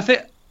enough. Yeah, I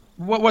think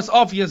what's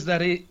obvious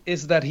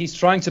is that he's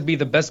trying to be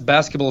the best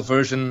basketball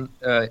version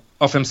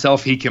of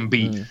himself he can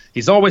be.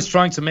 He's always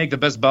trying to make the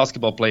best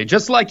basketball play,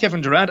 just like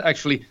Kevin Durant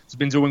actually has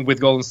been doing with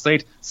Golden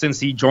State since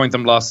he joined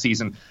them last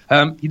season.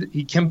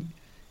 He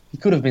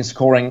could have been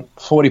scoring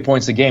 40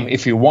 points a game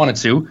if he wanted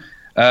to.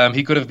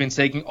 He could have been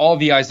taking all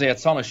the Isaiah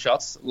Thomas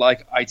shots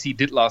like IT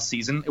did last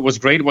season. It was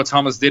great what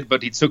Thomas did,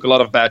 but he took a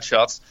lot of bad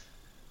shots.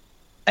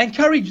 And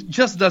Curry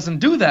just doesn't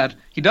do that.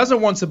 He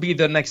doesn't want to be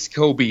the next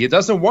Kobe. He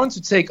doesn't want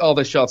to take all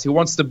the shots. He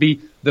wants to be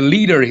the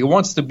leader. He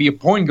wants to be a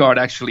point guard,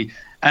 actually.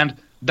 And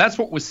that's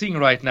what we're seeing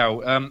right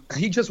now.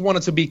 He just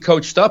wanted to be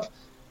coached up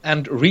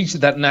and reach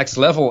that next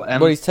level.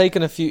 And he's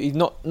taken a few, he's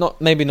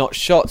maybe not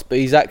shots, but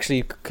he's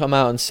actually come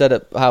out and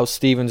said how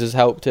Stevens has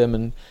helped him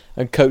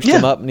and coached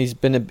him up, and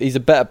he's a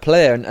better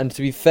player. And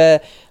to be fair,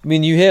 I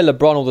mean, you hear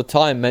LeBron all the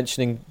time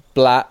mentioning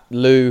Blatt,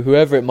 Lou,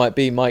 whoever it might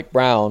be, Mike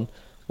Brown.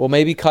 Well,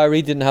 maybe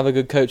Kyrie didn't have a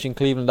good coach in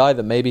Cleveland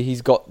either. Maybe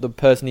he's got the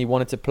person he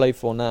wanted to play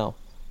for now.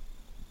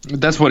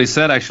 That's what he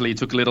said, actually. He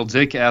took a little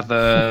dig at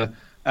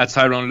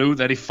Tyronn Lue,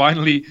 that he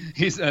finally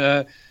has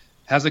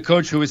a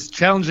coach who is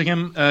challenging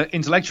him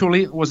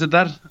intellectually. Was it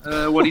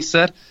that what he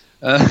said?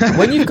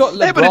 When you've got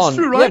LeBron, but it's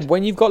true, right?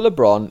 When you've got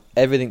LeBron,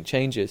 everything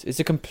changes. It's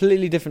a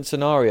completely different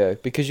scenario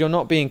because you're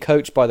not being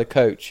coached by the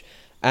coach,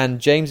 and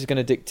James is going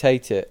to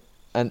dictate it.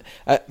 And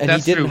he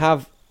didn't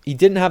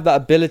have that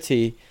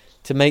ability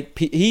to make.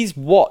 He's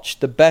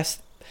watched the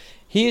best.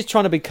 He is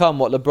trying to become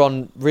what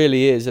LeBron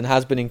really is and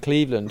has been in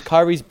Cleveland.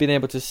 Kyrie's been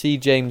able to see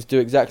James do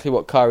exactly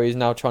what Kyrie is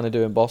now trying to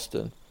do in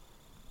Boston.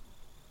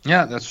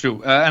 Yeah, that's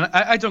true. And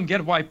I don't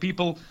get why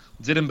people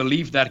didn't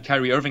believe that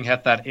Kyrie Irving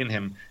had that in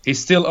him. He's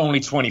still only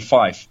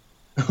 25.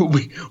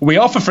 we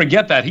often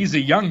forget that. He's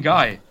a young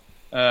guy,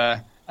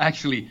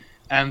 actually.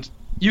 And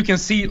you can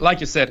see,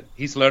 like you said,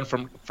 he's learned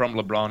from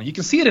LeBron. You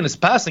can see it in his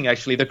passing,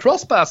 actually. The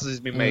cross passes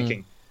he's been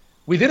making.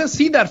 We didn't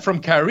see that from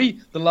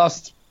Kyrie the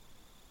last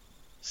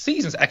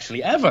seasons,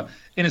 actually, ever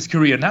in his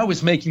career. Now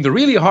he's making the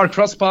really hard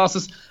cross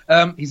passes.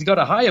 He's got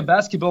a higher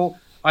basketball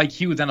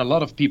IQ than a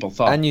lot of people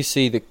thought. And you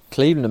see that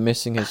Cleveland are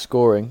missing his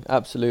scoring,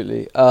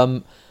 absolutely.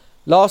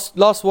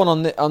 Last one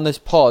on this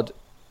pod.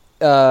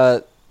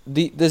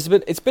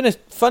 It's been a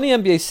funny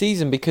NBA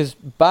season because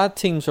bad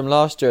teams from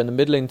last year and the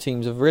middling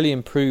teams have really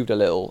improved a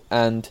little,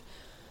 and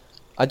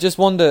I just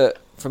wonder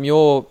from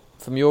your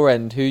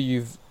end who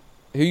you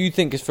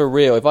think is for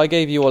real. If I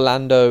gave you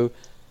Orlando,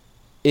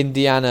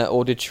 Indiana,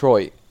 or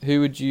Detroit, who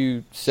would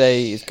you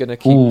say is going to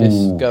keep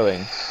this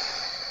going?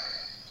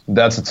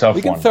 That's a tough one.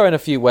 We can throw in a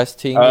few West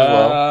teams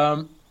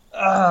as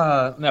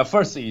well. No,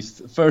 first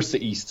the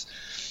East.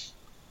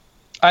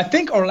 I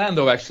think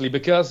Orlando, actually,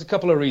 because a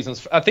couple of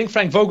reasons. I think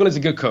Frank Vogel is a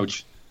good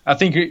coach. I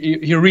think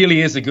he really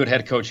is a good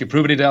head coach. He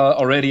proved it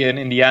already in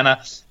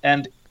Indiana.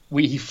 And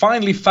he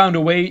finally found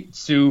a way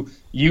to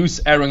use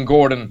Aaron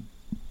Gordon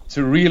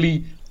to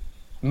really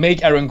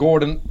make Aaron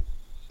Gordon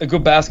a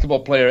good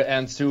basketball player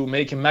and to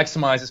make him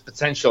maximize his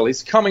potential.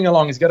 He's coming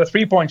along. He's got a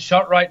three-point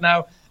shot right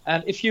now.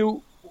 And if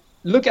you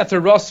look at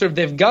the roster,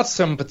 they've got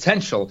some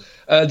potential.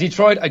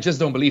 Detroit, I just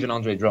don't believe in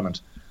Andre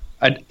Drummond.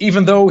 And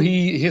even though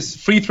his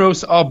free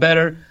throws are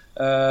better,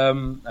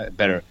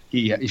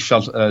 he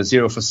shot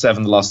 0 for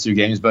 7 the last 2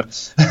 games,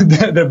 but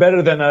they're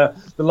better than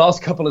the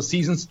last couple of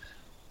seasons.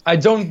 I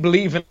don't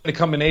believe in the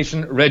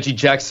combination Reggie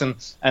Jackson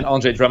and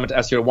Andre Drummond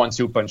as your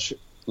 1-2 punch.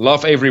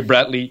 Love Avery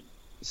Bradley,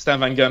 Stan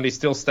Van Gundy,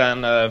 still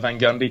Stan Van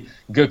Gundy,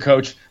 good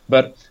coach,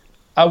 but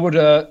I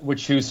would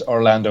choose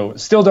Orlando.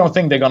 Still don't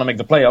think they're going to make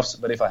the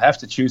playoffs, but if I have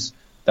to choose,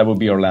 that would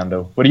be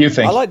Orlando. What do you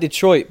think? I like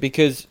Detroit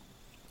because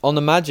on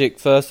the Magic,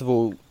 first of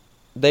all,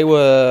 they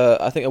were,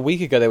 I think a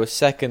week ago, they were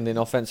second in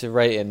offensive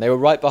rating. They were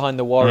right behind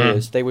the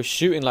Warriors. They were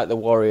shooting like the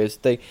Warriors.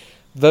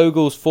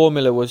 Vogel's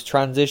formula was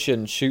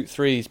transition, shoot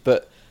threes.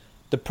 But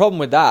the problem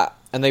with that,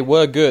 and they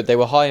were good, they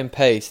were high in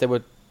pace, they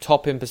were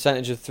top in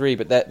percentage of three,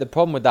 but the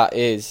problem with that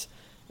is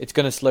it's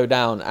going to slow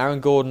down. Aaron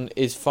Gordon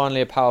is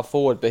finally a power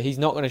forward, but he's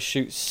not going to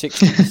shoot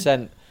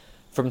 60%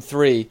 from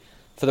three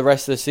for the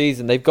rest of the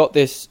season. They've got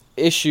this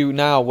issue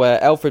now where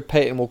Elfrid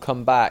Payton will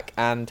come back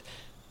and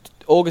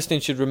Augustin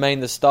should remain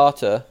the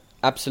starter.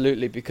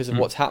 Absolutely, because of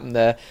what's happened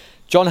there.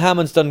 John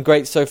Hammond's done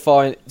great so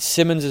far.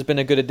 Simmons has been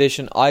a good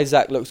addition.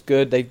 Isaac looks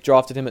good. They've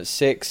drafted him at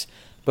 6.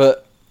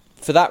 But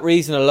for that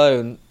reason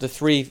alone, the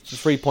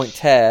three-point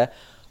tear,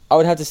 I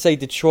would have to say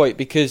Detroit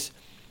because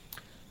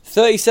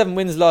 37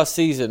 wins last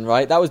season,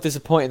 right? That was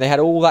disappointing. They had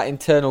all that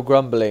internal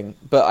grumbling.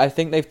 But I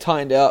think they've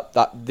tightened it up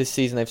this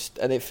season.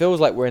 And it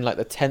feels like we're in like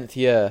the 10th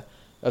year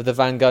of the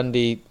Van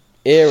Gundy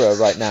era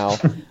right now.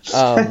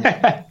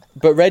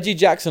 But Reggie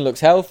Jackson looks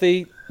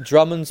healthy.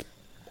 Drummond's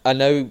I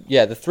know,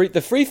 yeah, the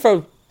free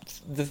throw,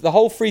 the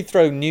whole free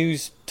throw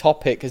news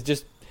topic has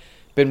just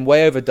been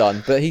way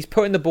overdone. But he's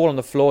putting the ball on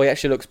the floor. He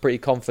actually looks pretty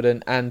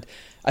confident. And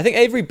I think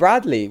Avery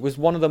Bradley was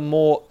one of the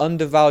more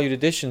undervalued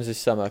additions this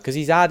summer because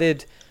he's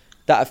added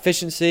that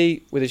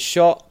efficiency with his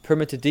shot,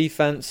 perimeter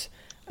defense,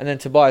 and then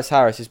Tobias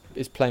Harris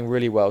is playing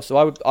really well. So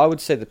I would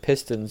say the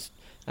Pistons,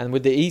 and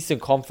with the Eastern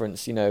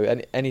Conference, you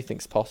know,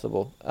 anything's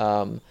possible.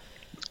 The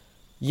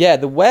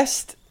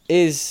West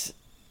is.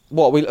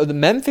 The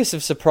Memphis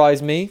have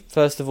surprised me,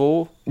 first of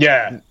all.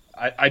 Yeah,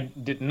 I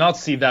did not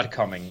see that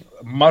coming.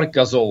 Marc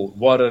Gasol,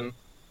 what an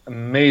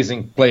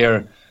amazing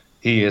player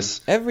he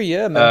is. Every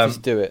year Memphis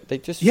do it. They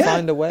just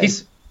find a way.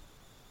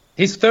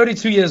 He's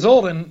 32 years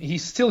old and he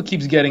still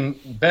keeps getting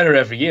better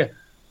every year,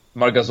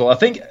 Marc Gasol. I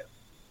think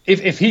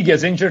if he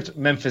gets injured,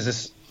 Memphis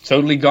is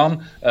totally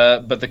gone.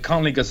 But the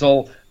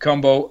Conley-Gasol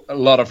combo, a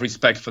lot of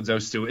respect for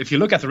those two. If you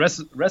look at the rest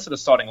of the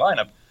starting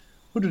lineup,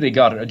 who do they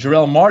got?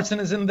 Jarrell Martin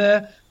is in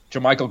there.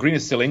 JaMychal Green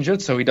is still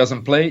injured, so he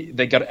doesn't play.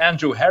 They got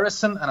Andrew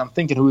Harrison, and I'm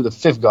thinking who the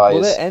fifth guy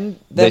is.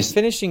 They're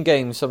finishing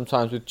games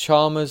sometimes with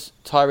Chalmers,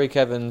 Tyreek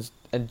Evans,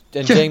 and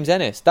James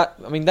Ennis.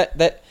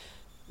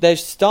 They're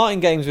starting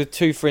games with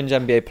 2 fringe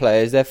NBA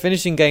players. They're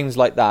finishing games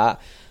like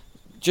that.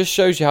 Just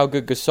shows you how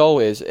good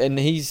Gasol is, and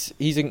he's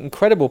an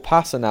incredible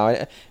passer now.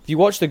 If you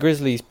watch the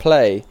Grizzlies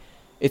play,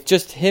 it's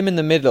just him in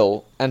the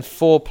middle and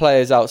 4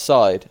 players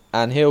outside,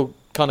 and he'll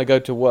kind of go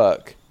to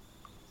work.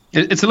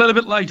 It's a little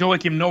bit like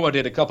Joakim Noah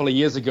did a couple of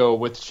years ago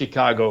with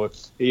Chicago.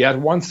 He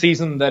had one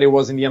season that he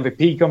was in the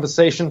MVP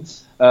conversation.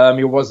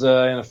 He was in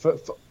a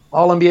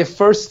All-NBA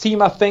first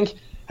team, I think,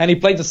 and he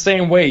played the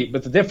same way.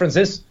 But the difference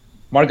is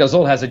Marc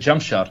Gasol has a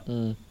jump shot.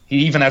 He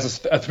even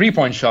has a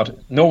three-point shot.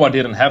 Noah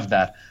didn't have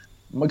that.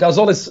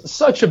 Gasol is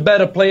such a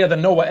better player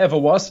than Noah ever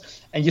was,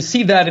 and you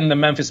see that in the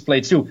Memphis play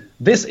too.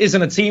 This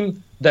isn't a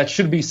team that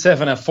should be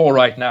 7-4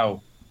 right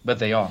now. But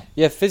they are.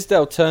 Yeah,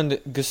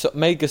 Fizdale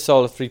made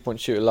Gasol a three-point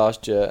shooter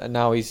last year, and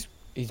now he's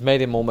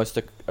made him almost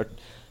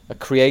a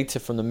creator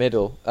from the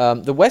middle.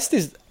 The West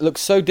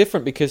looks so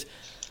different because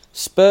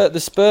the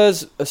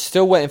Spurs are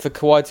still waiting for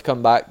Kawhi to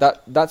come back.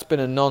 That's been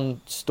a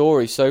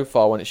non-story so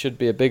far when it should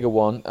be a bigger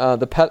one.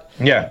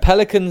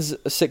 Pelicans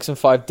are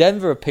 6-5.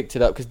 Denver have picked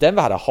it up because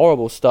Denver had a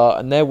horrible start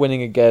and they're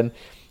winning again.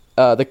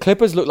 The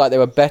Clippers look like they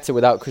were better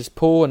without Chris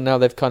Paul, and now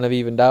they've kind of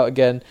evened out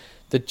again.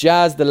 The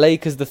Jazz, the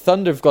Lakers, the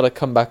Thunder have got to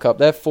come back up.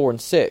 They're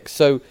 4-6,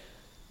 so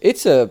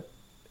it's a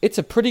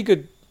pretty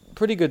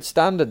good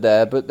standard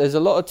there. But there's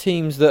a lot of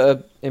teams that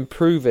are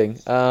improving.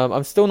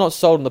 I'm still not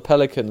sold on the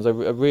Pelicans. I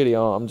really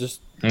aren't.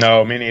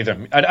 No, me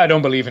neither. I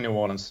don't believe in New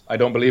Orleans. I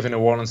don't believe in New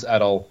Orleans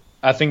at all.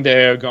 I think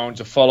they're going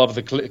to fall off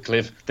the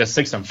cliff. They're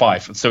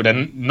 6-5, so they're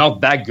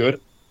not that good.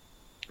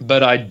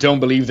 But I don't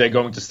believe they're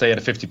going to stay at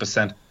a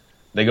 50%.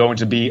 They're going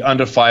to be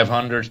under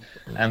 500,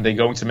 and they're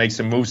going to make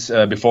some moves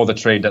before the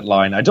trade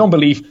deadline. I don't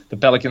believe the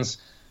Pelicans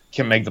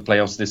can make the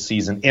playoffs this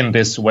season in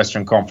this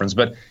Western Conference.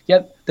 But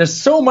yet, there's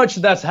so much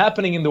that's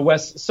happening in the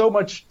West. So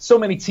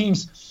many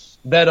teams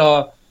that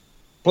are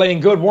playing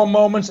good one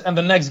moment, and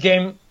the next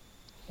game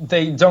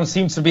they don't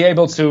seem to be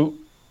able to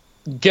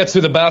get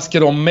to the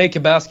basket or make a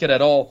basket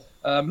at all.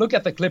 Look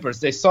at the Clippers.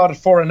 They started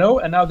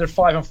 4-0, and now they're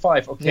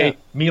 5-5. Okay, yeah.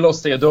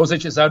 Milos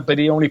Teodosic is out, but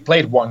he only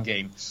played one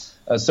game.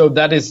 So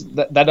that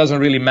doesn't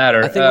really matter.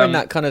 I think we're in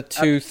that kind of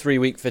 2-3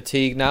 week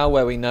fatigue now,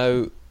 where we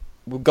know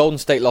Golden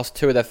State lost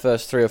 2 of their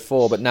first 3 or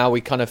 4, but now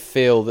we kind of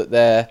feel that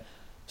they're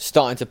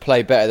starting to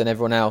play better than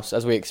everyone else,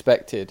 as we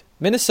expected.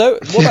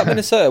 Minnesota. What about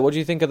Minnesota? What do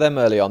you think of them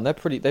early on? They've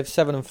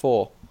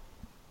 7-4.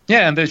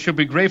 Yeah, and they should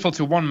be grateful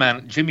to one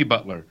man, Jimmy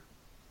Butler.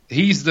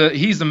 He's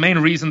the main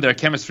reason their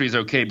chemistry is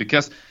okay,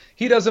 because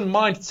he doesn't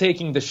mind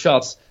taking the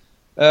shots.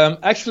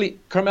 Actually,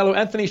 Carmelo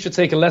Anthony should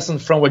take a lesson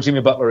from what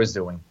Jimmy Butler is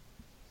doing.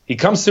 He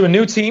comes to a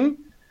new team,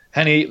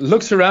 and he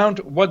looks around,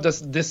 what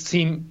does this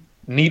team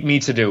need me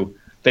to do?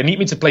 They need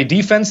me to play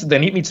defense, they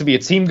need me to be a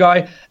team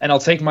guy, and I'll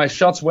take my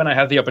shots when I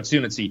have the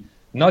opportunity,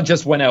 not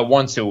just when I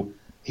want to.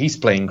 He's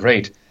playing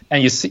great.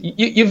 And you've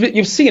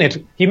seen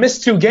it. He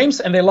missed 2 games,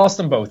 and they lost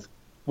them both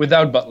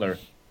without Butler.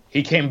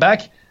 He came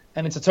back,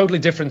 and it's a totally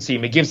different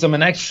team. He gives them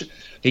an edge.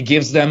 He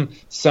gives them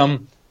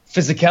some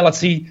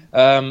physicality,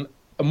 a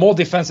more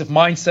defensive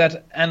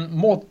mindset, and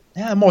more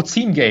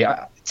team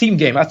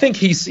game. I think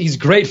he's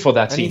great for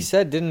that team. And he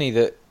said, didn't he,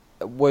 that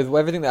with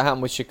everything that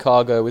happened with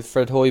Chicago, with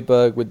Fred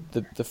Hoiberg, with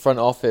the front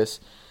office,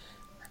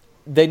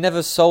 they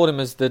never sold him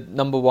as the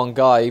number one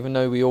guy, even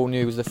though we all knew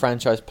he was the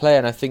franchise player.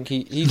 And I think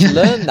he's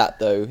learned that,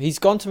 though. He's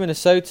gone to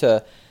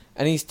Minnesota,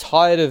 and he's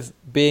tired of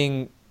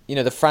being,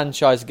 the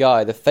franchise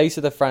guy, the face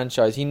of the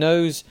franchise. He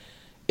knows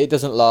it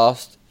doesn't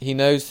last. He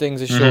knows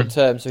things are short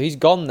term. So he's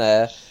gone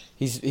there.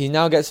 He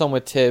now gets on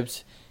with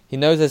Tibbs. He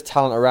knows there's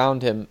talent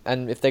around him,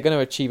 and if they're going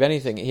to achieve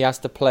anything, he has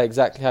to play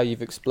exactly how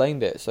you've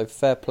explained it. So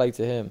fair play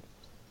to him.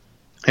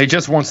 He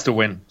just wants to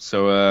win.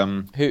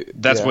 So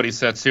that's what he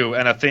said too.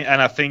 And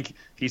I think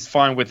he's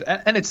fine with.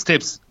 And it's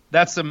Tibbs.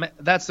 That's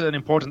an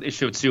important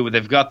issue too.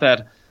 They've got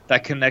that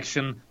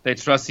connection. They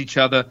trust each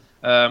other.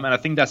 And I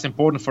think that's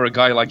important for a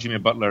guy like Jimmy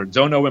Butler.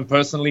 Don't know him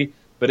personally,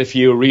 but if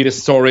you read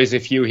his stories,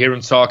 if you hear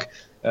him talk,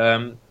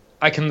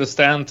 I can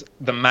understand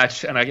the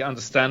match, and I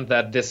understand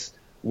that this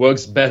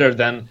works better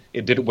than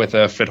it did with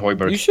Fred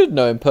Hoiberg. You should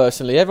know him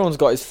personally. Everyone's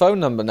got his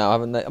phone number now,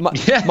 haven't they?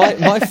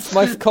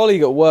 My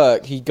colleague at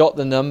work, he got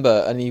the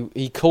number, and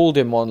he called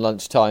him on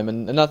lunchtime,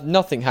 and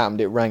nothing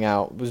happened. It rang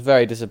out. It was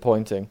very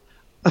disappointing.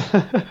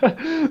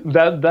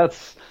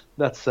 That's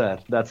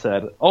sad. That's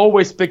sad.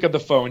 Always pick up the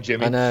phone,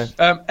 Jimmy. I know.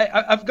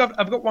 I've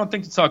got one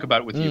thing to talk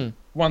about with you.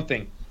 One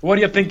thing. What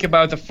do you think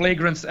about the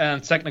flagrants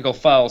and technical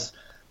fouls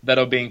that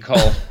are being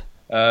called?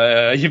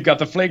 You've got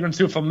the flagrant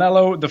 2 for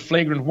Melo, the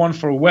flagrant 1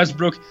 for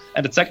Westbrook,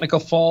 and the technical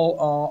foul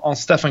on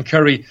Stephen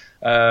Curry.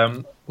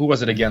 Who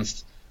was it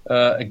against?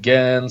 I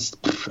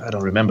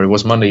don't remember. It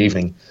was Monday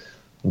evening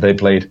they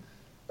played.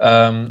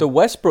 The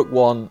Westbrook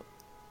one,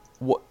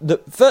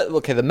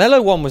 the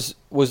Melo one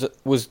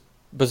was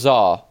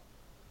bizarre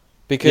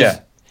because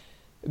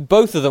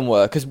both of them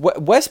were. Because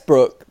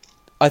Westbrook,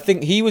 I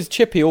think he was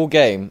chippy all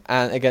game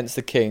and against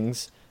the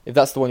Kings, if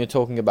that's the one you're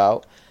talking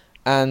about,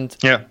 and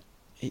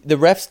the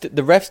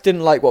refs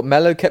didn't like what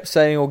Melo kept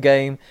saying all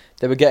game.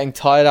 They were getting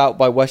tired out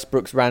by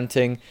Westbrook's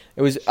ranting.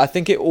 I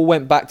think it all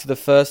went back to the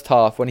first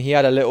half when he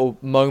had a little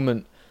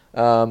moment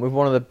with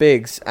one of the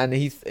bigs, and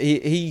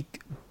he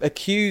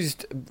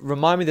accused.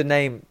 Remind me the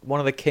name. One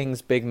of the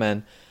Kings' big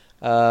men.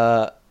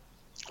 Was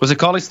it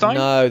Cauley Stein?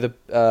 No,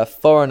 the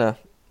foreigner.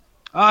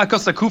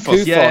 Costa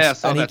Koufos. Yeah, I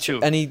saw that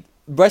too. And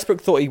Westbrook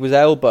thought he was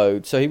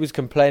elbowed, so he was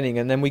complaining.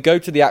 And then we go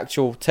to the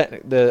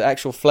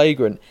actual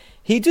flagrant.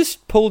 He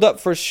just pulled up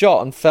for a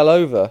shot and fell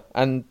over,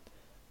 and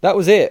that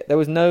was it. There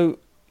was no...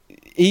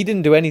 He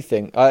didn't do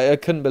anything. I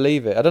couldn't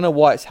believe it. I don't know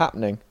why it's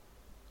happening.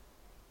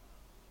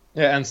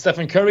 Yeah, and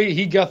Stephen Curry,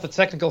 he got the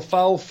technical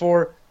foul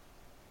for...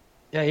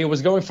 Yeah, he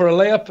was going for a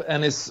layup,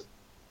 and his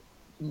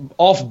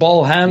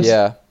off-ball hand...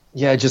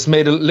 Yeah, just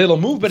made a little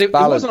move, but it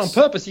wasn't on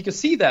purpose. You could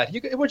see that.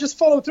 It was just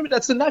followed through.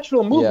 That's a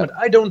natural movement.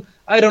 Yeah.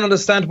 I don't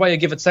understand why you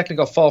give a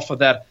technical foul for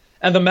that.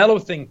 And the Melo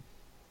thing,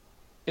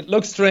 it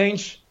looks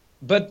strange,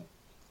 but...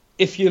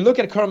 If you look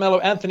at Carmelo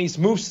Anthony's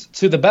moves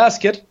to the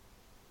basket,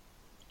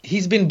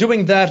 he's been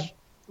doing that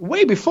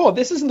way before.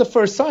 This isn't the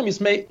first time he's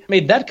made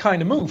that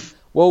kind of move.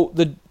 Well,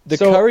 the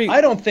Curry...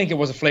 I don't think it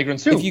was a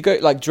flagrant 2. If you go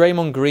like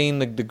Draymond Green,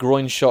 the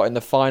groin shot in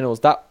the finals,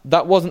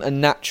 that wasn't a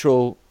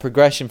natural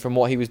progression from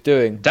what he was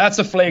doing. That's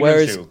a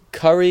flagrant 2. Whereas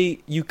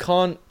Curry, you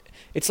can't...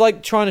 It's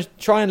like trying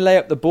and lay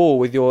up the ball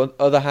with your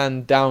other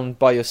hand down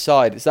by your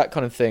side. It's that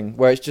kind of thing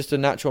where it's just a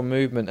natural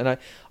movement. And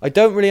I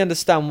don't really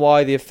understand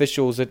why the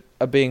officials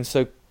are being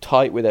so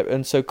tight with it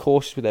and so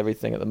cautious with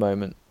everything at the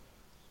moment.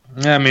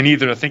 Yeah, me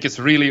neither. I think it's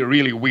really,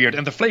 really weird.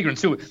 And the flagrant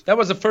too. That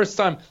was the first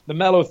time, the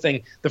Melo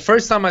thing. The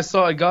first time I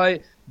saw a guy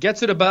get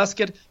to the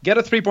basket, get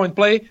a 3-point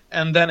play,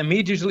 and then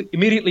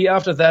immediately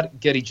after that,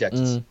 get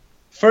ejected.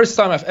 First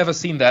time I've ever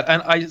seen that.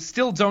 And I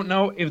still don't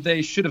know if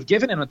they should have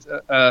given him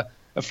a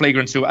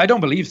flagrant 2. I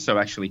don't believe so,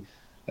 actually.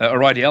 A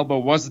right elbow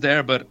was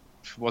there, but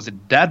was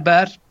it that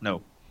bad?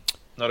 No.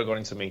 Not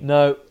according to me.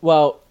 No.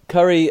 Well,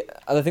 Curry,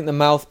 I think the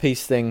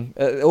mouthpiece thing,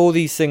 all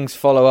these things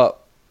follow up.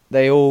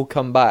 They all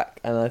come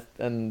back, and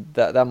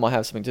that might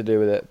have something to do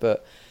with it.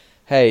 But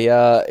hey,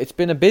 it's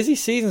been a busy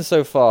season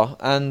so far,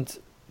 and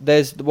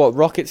there's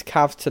Rockets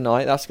Cavs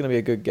tonight. That's going to be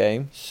a good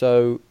game.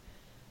 So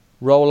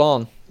roll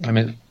on.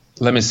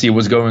 Let me see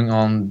what's going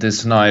on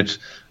this night.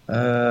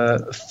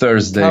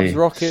 Thursday. Cavs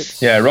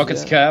Rockets. Yeah,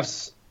 Rockets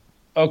Cavs.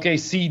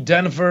 OKC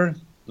Denver.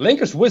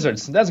 Lakers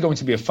Wizards. That's going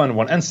to be a fun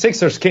one. And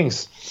Sixers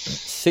Kings.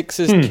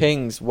 Sixers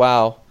Kings.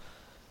 Wow.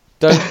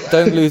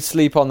 Don't lose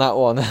sleep on that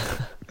one.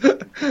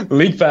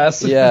 League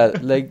pass. Yeah,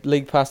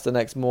 league pass the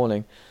next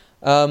morning.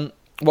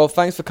 Well,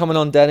 thanks for coming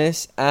on,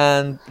 Dennis,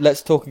 and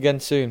let's talk again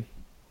soon.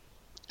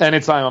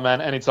 Anytime, my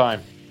man,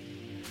 anytime.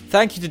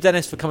 Thank you to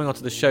Dennis for coming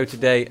onto the show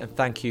today, and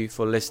thank you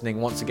for listening.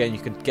 Once again, you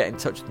can get in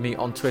touch with me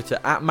on Twitter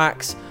at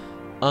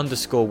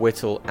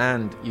Max_Whittle,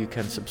 and you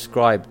can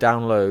subscribe,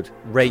 download,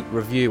 rate,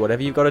 review,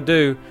 whatever you've got to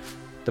do,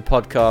 the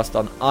podcast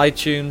on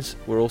iTunes.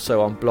 We're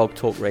also on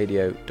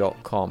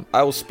blogtalkradio.com.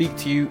 I will speak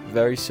to you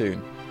very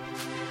soon.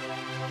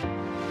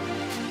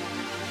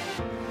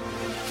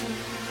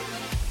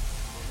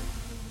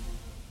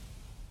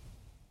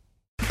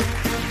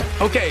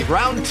 Okay,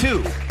 round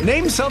 2.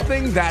 Name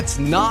something that's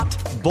not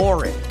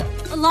boring.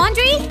 A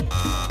laundry?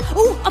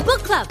 Ooh, a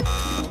book club.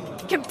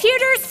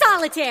 Computer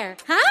solitaire,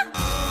 huh?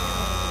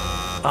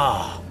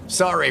 Ah,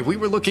 sorry, we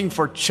were looking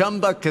for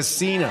Chumba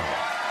Casino.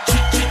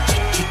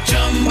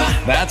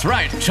 That's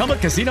right,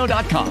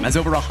 ChumbaCasino.com has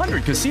over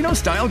 100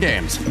 casino-style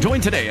games.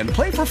 Join today and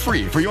play for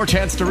free for your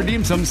chance to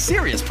redeem some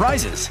serious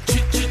prizes.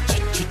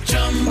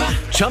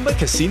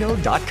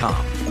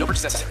 ChumbaCasino.com. No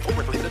purchase necessary. Void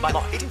where prohibited by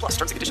law. 18+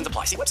 terms and conditions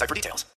apply. See website for details.